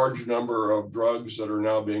a large number of drugs that are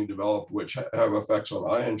now being developed which have effects on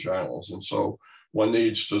ion channels. And so one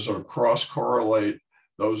needs to sort of cross-correlate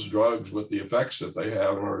those drugs with the effects that they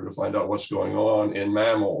have in order to find out what's going on in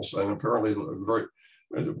mammals. And apparently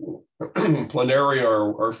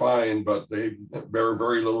planaria are fine, but they bear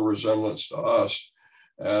very little resemblance to us.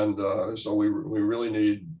 And so we really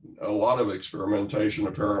need a lot of experimentation,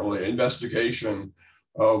 apparently, investigation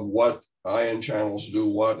of what ion channels do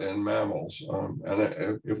what in mammals.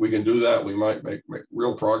 And if we can do that, we might make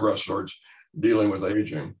real progress towards dealing with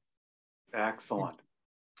aging. Excellent.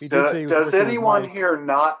 Does anyone here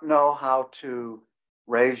not know how to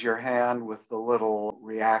raise your hand with the little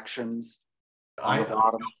reactions on the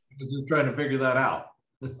bottom? I was just trying to figure that out.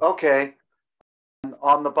 Okay.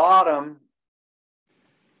 On the bottom,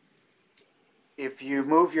 if you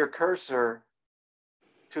move your cursor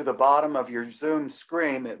to the bottom of your Zoom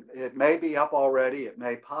screen, it may be up already, it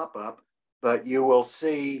may pop up, but you will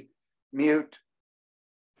see mute,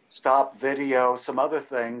 stop video, some other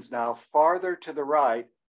things. Now, farther to the right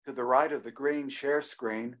of the green share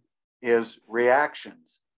screen is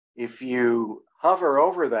reactions. If you hover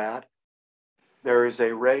over that, there is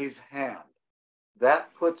a raise hand.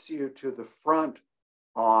 That puts you to the front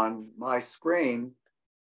on my screen.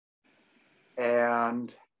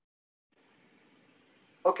 And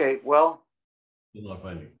okay, well,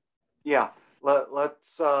 yeah,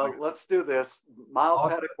 let's do this.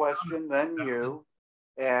 Miles had a question, then you.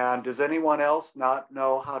 And does anyone else not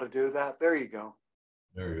know how to do that? There you go.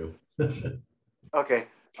 There you go. Okay.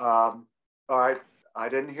 All right. I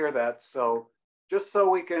didn't hear that. So just so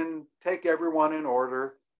we can take everyone in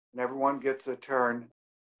order and everyone gets a turn,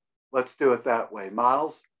 let's do it that way.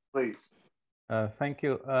 Miles, please. Thank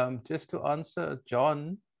you. Just to answer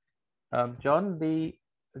John, John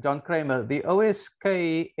Kramer, the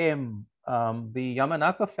OSKM, the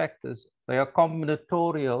Yamanaka factors, they are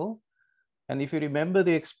combinatorial. And if you remember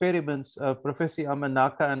the experiments, Professor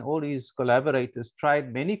Yamanaka and all his collaborators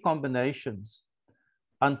tried many combinations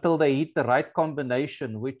until they hit the right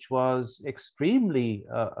combination, which was extremely,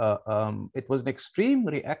 it was an extreme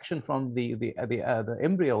reaction from the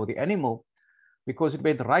embryo, the animal, because it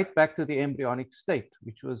went right back to the embryonic state,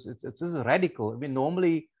 which was, it's radical. I mean,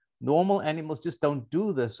 normally, normal animals just don't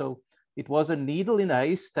do this. So it was a needle in a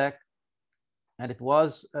haystack, and it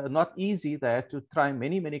was not easy. They had to try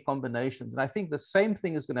many, many combinations. And I think the same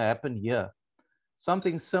thing is going to happen here.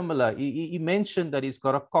 Something similar. He mentioned that he's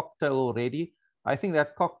got a cocktail already. I think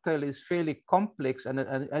that cocktail is fairly complex. And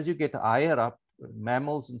as you get higher up,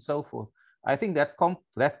 mammals and so forth, I think that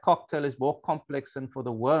cocktail is more complex than for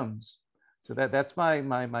the worms. So that's my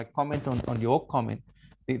comment on your comment.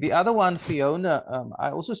 The other one, Fiona, I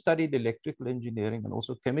also studied electrical engineering and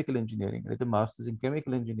also chemical engineering. I did a master's in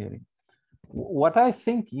chemical engineering. What I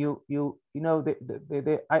think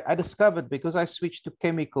I discovered, because I switched to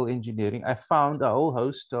chemical engineering, I found a whole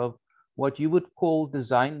host of what you would call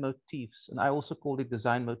design motifs. And I also called it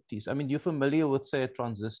design motifs. I mean, you're familiar with, say, a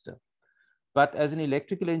transistor. But as an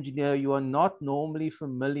electrical engineer, you are not normally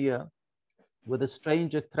familiar with a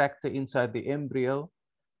strange attractor inside the embryo.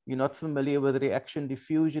 You're not familiar with the reaction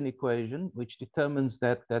diffusion equation, which determines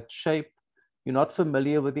that shape. You're not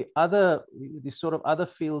familiar with the sort of other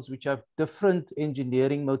fields which have different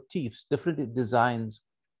engineering motifs, different designs.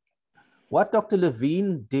 What Dr.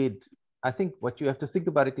 Levin did, I think what you have to think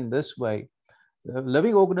about it in this way,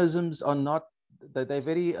 living organisms are not, they're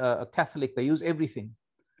very Catholic, they use everything.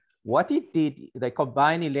 what it did, they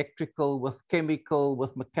combined electrical with chemical,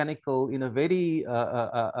 with mechanical in a very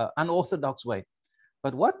unorthodox way.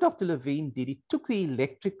 But what Dr. Levin did, he took the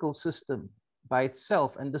electrical system by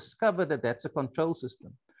itself and discovered that that's a control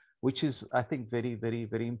system, which is, I think, very, very,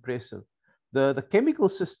 very impressive. The chemical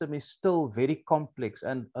system is still very complex,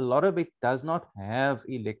 and a lot of it does not have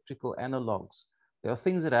electrical analogs. There are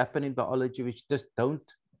things that happen in biology which just don't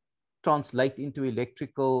translate into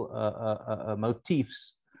electrical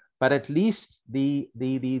motifs. But at least the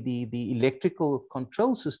electrical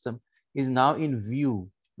control system is now in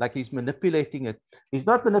view, like he's manipulating it. He's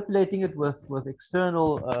not manipulating it with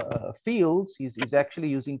external fields. He's actually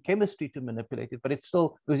using chemistry to manipulate it, but it's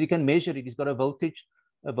still, because you can measure it. He's got a voltage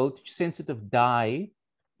sensitive dye.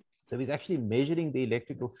 So he's actually measuring the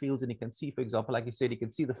electrical fields, and you can see, for example, like you said, you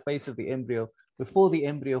can see the face of the embryo before the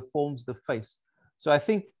embryo forms the face. So I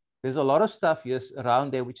think there's a lot of stuff, yes,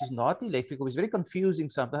 around there, which is not electrical. It's very confusing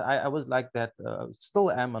sometimes. I was like that,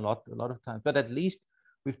 still am a lot of times, but at least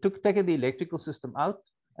we've taken the electrical system out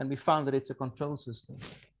and we found that it's a control system.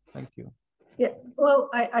 Thank you. Yeah,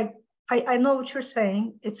 well, I know what you're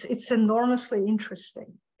saying. It's enormously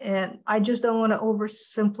interesting, and I just don't want to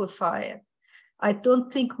oversimplify it. I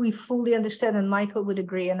don't think we fully understand, and Michael would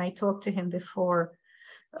agree, and I talked to him before,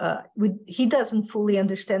 he doesn't fully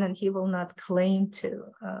understand, and he will not claim to.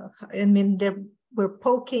 I mean, we're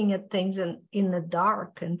poking at things in the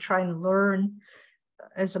dark and trying to learn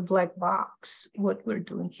as a black box what we're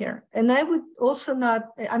doing here. And I would also not,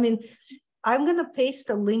 I mean, I'm going to paste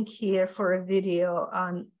a link here for a video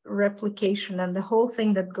on replication and the whole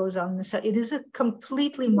thing that goes on. It is a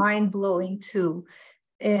completely mind-blowing too.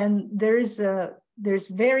 And there's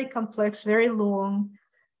very complex, very long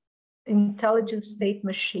intelligent state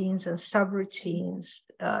machines and subroutines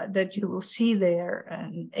that you will see there.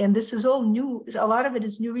 And this is all new. A lot of it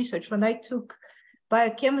is new research. When I took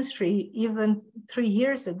biochemistry, even 3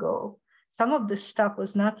 years ago, some of this stuff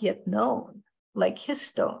was not yet known, like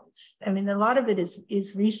histones. I mean, a lot of it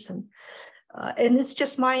is recent. And it's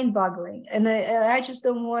just mind-boggling. And I just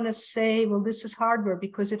don't want to say, well, this is hardware,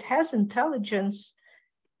 because it has intelligence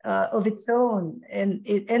of its own, and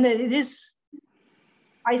it is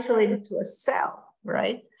isolated to a cell,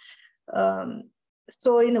 right?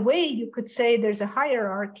 So in a way, you could say there's a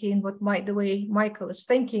hierarchy in the way Michael is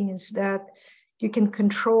thinking, is that you can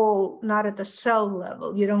control not at the cell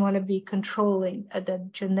level. You don't want to be controlling at the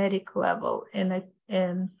genetic level, and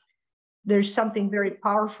there's something very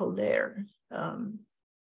powerful there.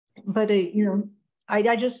 But you know,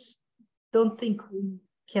 I just don't think we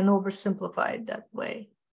can oversimplify it that way.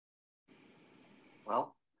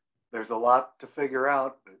 Well, there's a lot to figure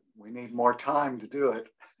out, but we need more time to do it.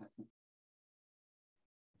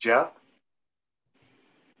 Jeff?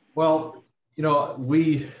 Well, you know,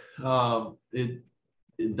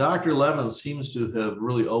 Dr. Levin seems to have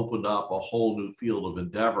really opened up a whole new field of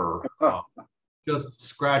endeavor, just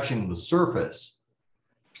scratching the surface.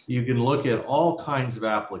 You can look at all kinds of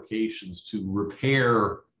applications to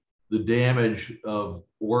repair the damage of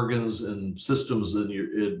organs and systems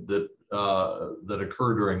that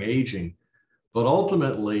occur during aging. But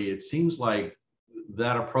ultimately, it seems like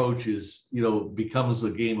that approach is, you know, becomes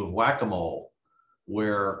a game of whack-a-mole,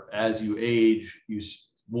 where as you age,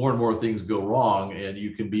 more and more things go wrong, and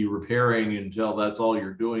you can be repairing until that's all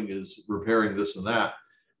you're doing is repairing this and that.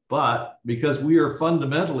 But because we are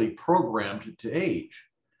fundamentally programmed to age,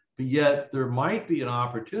 but yet there might be an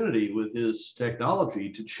opportunity with his technology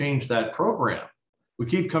to change that program. We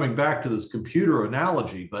keep coming back to this computer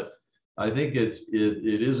analogy, but I think it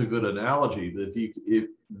is a good analogy that if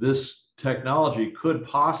this technology could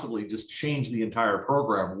possibly just change the entire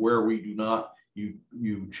program, where we do not,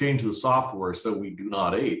 you change the software so we do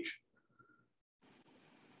not age.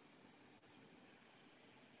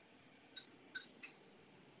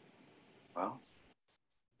 Well,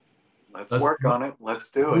 let's work on it.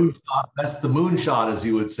 Let's do it. That's the moonshot, as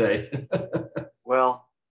you would say. Well,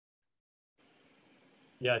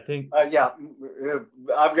 yeah, I think. Yeah,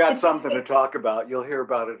 I've got something to talk about. You'll hear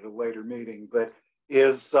about it at a later meeting. But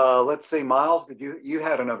let's see, Miles, you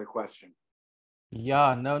had another question?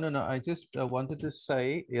 Yeah, no. I just wanted to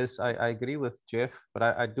say, yes, I agree with Jeff, but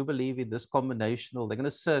I do believe in this combinational. They're going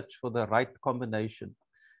to search for the right combination.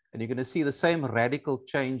 And you're going to see the same radical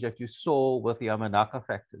change that you saw with the Yamanaka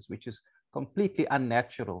factors, which is completely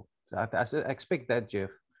unnatural. So I expect that, Jeff.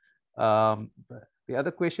 The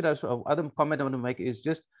other question, other comment I want to make is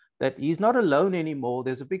just that he's not alone anymore.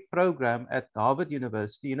 There's a big program at Harvard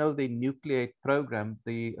University, you know, the nucleate program,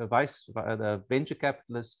 the venture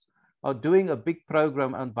capitalists are doing a big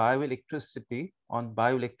program on bioelectricity, on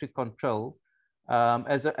bioelectric control.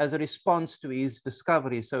 as a response to his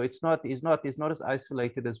discovery. So he's not as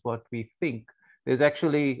isolated as what we think. There's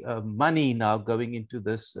actually money now going into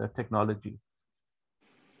this technology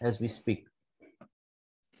as we speak.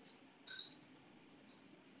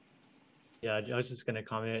 Yeah, I was just going to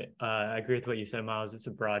comment. I agree with what you said, Miles. It's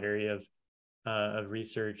a broad area of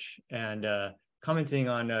research, and commenting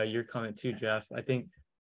on your comment too, Jeff. I think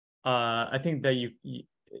that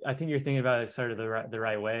I think you're thinking about it sort of the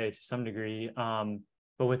right way to some degree,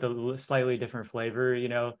 but with a slightly different flavor, you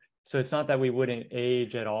know. So it's not that we wouldn't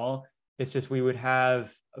age at all. It's just we would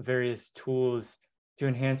have various tools to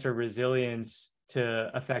enhance our resilience to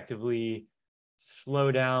effectively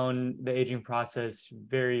slow down the aging process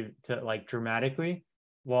dramatically,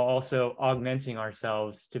 while also augmenting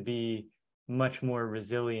ourselves to be much more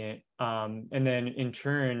resilient, and then in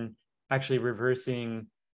turn actually reversing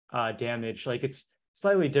damage. Like, it's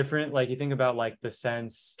slightly different. Like, you think about like the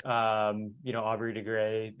sense, you know, Aubrey de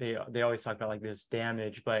Grey, they always talk about like this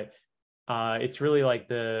damage, but it's really like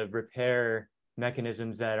the repair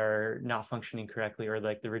mechanisms that are not functioning correctly, or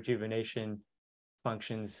like the rejuvenation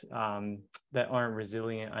functions that aren't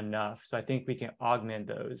resilient enough. So I think we can augment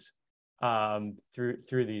those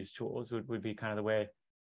through these tools would be kind of the way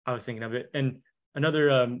I was thinking of it. And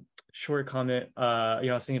another short comment, you know,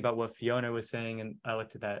 I was thinking about what Fiona was saying, and I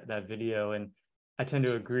looked at that video, and I tend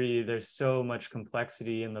to agree. There's so much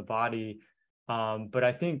complexity in the body, but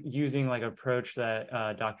I think using like approach that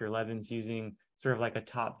Dr. Levin's using, sort of like a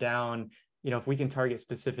top-down, you know, if we can target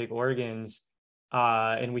specific organs,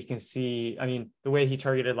 and we can see, I mean, the way he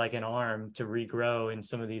targeted like an arm to regrow in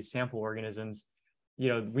some of these sample organisms, you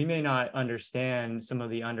know, we may not understand some of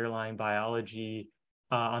the underlying biology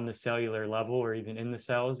on the cellular level or even in the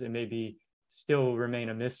cells. It may be still remain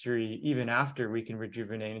a mystery even after we can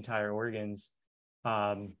rejuvenate entire organs.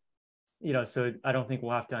 You know, so I don't think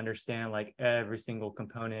we'll have to understand like every single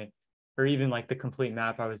component, or even like the complete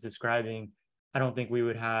map I was describing. I don't think we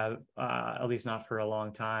would have, at least not for a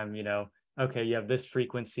long time, you know, okay, you have this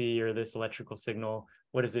frequency or this electrical signal.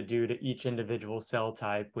 What does it do to each individual cell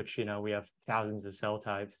type, which, you know, we have thousands of cell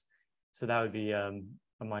types. So that would be a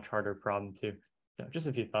much harder problem too. So just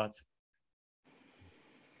a few thoughts.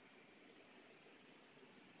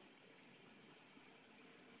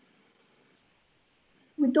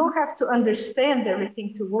 We don't have to understand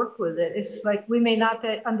everything to work with it. It's like we may not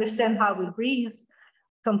understand how we breathe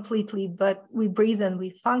completely, but we breathe and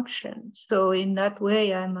we function. So in that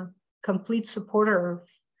way, I'm a complete supporter of,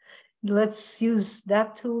 let's use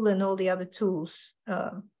that tool and all the other tools.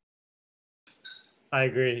 I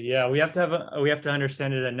agree. Yeah, we have to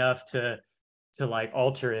understand it enough to like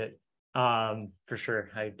alter it. For sure.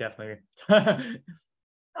 I definitely agree.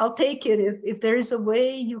 I'll take it if there is a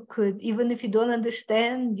way you could, even if you don't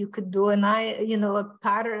understand, you could do a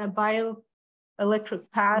pattern, a bioelectric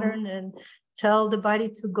pattern, and tell the body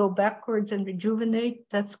to go backwards and rejuvenate.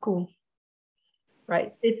 That's cool.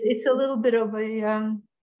 Right. It's a little bit of a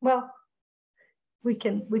well, we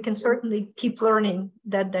can certainly keep learning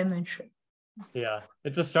that dimension. Yeah,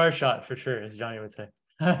 it's a star shot for sure, as Johnny would say.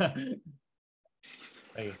 Thank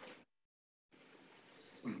you.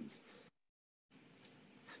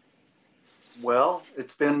 Well,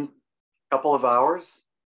 it's been a couple of hours.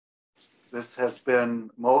 This has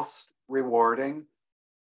been most rewarding.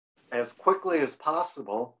 As quickly as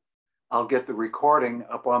possible, I'll get the recording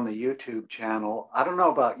up on the YouTube channel. I don't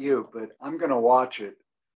know about you, but I'm going to watch it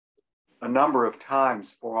a number of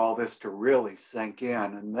times for all this to really sink in,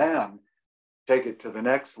 and then take it to the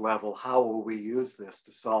next level. How will we use this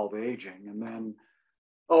to solve aging? And then,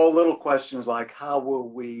 little questions like, how will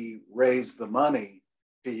we raise the money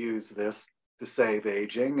to use this to save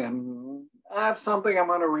aging? And I have something I'm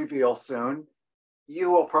going to reveal soon.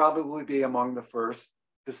 You will probably be among the first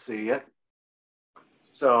to see it.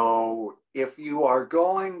 So if you are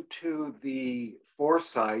going to the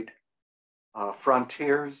Foresight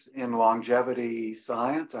Frontiers in Longevity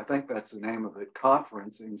Science, I think that's the name of it,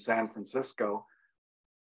 conference in San Francisco.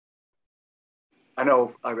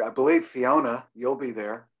 I believe Fiona, you'll be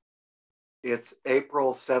there. It's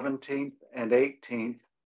April 17th and 18th.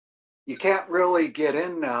 You can't really get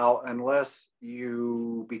in now unless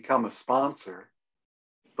you become a sponsor,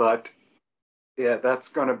 but yeah, that's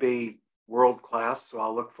going to be world class. So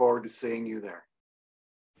I'll look forward to seeing you there.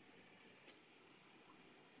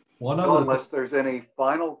 Unless there's any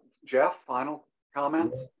final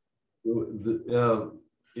comments?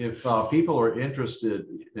 If people are interested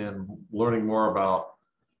in learning more about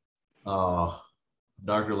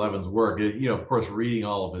Dr. Levin's work, of course, reading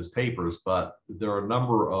all of his papers, but there are a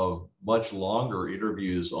number of much longer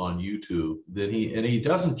interviews on YouTube and he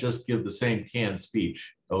doesn't just give the same canned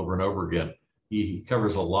speech over and over again. he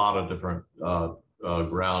covers a lot of different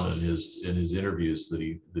ground in his interviews that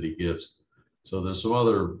he gives. So there's some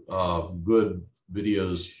other good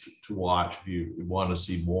videos to watch if you want to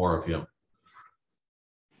see more of him.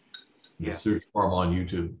 Just search for him on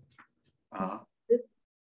YouTube.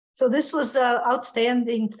 So this was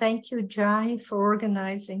outstanding. Thank you, Johnny, for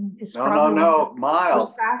organizing. It's No, Miles. It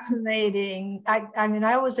was fascinating. I mean,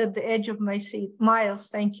 I was at the edge of my seat. Miles,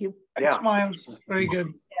 thank you. Thanks, Miles. Very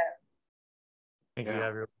good. Thank you,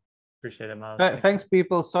 everyone. Appreciate it, Miles. Thanks,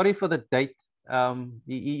 people. Sorry for the date.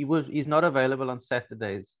 He's not available on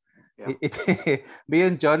Saturdays. Yeah. Me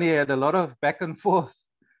and Johnny had a lot of back and forth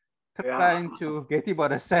trying to get him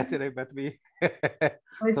on a Saturday, but we.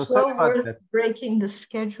 It's well worth breaking the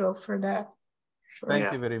schedule for that.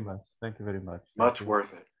 Thank you very much. Thank you very much. Much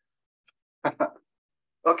worth it.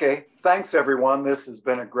 Okay, thanks everyone. This has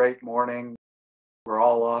been a great morning. We're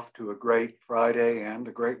all off to a great Friday and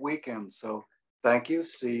a great weekend. So thank you.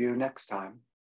 See you next time.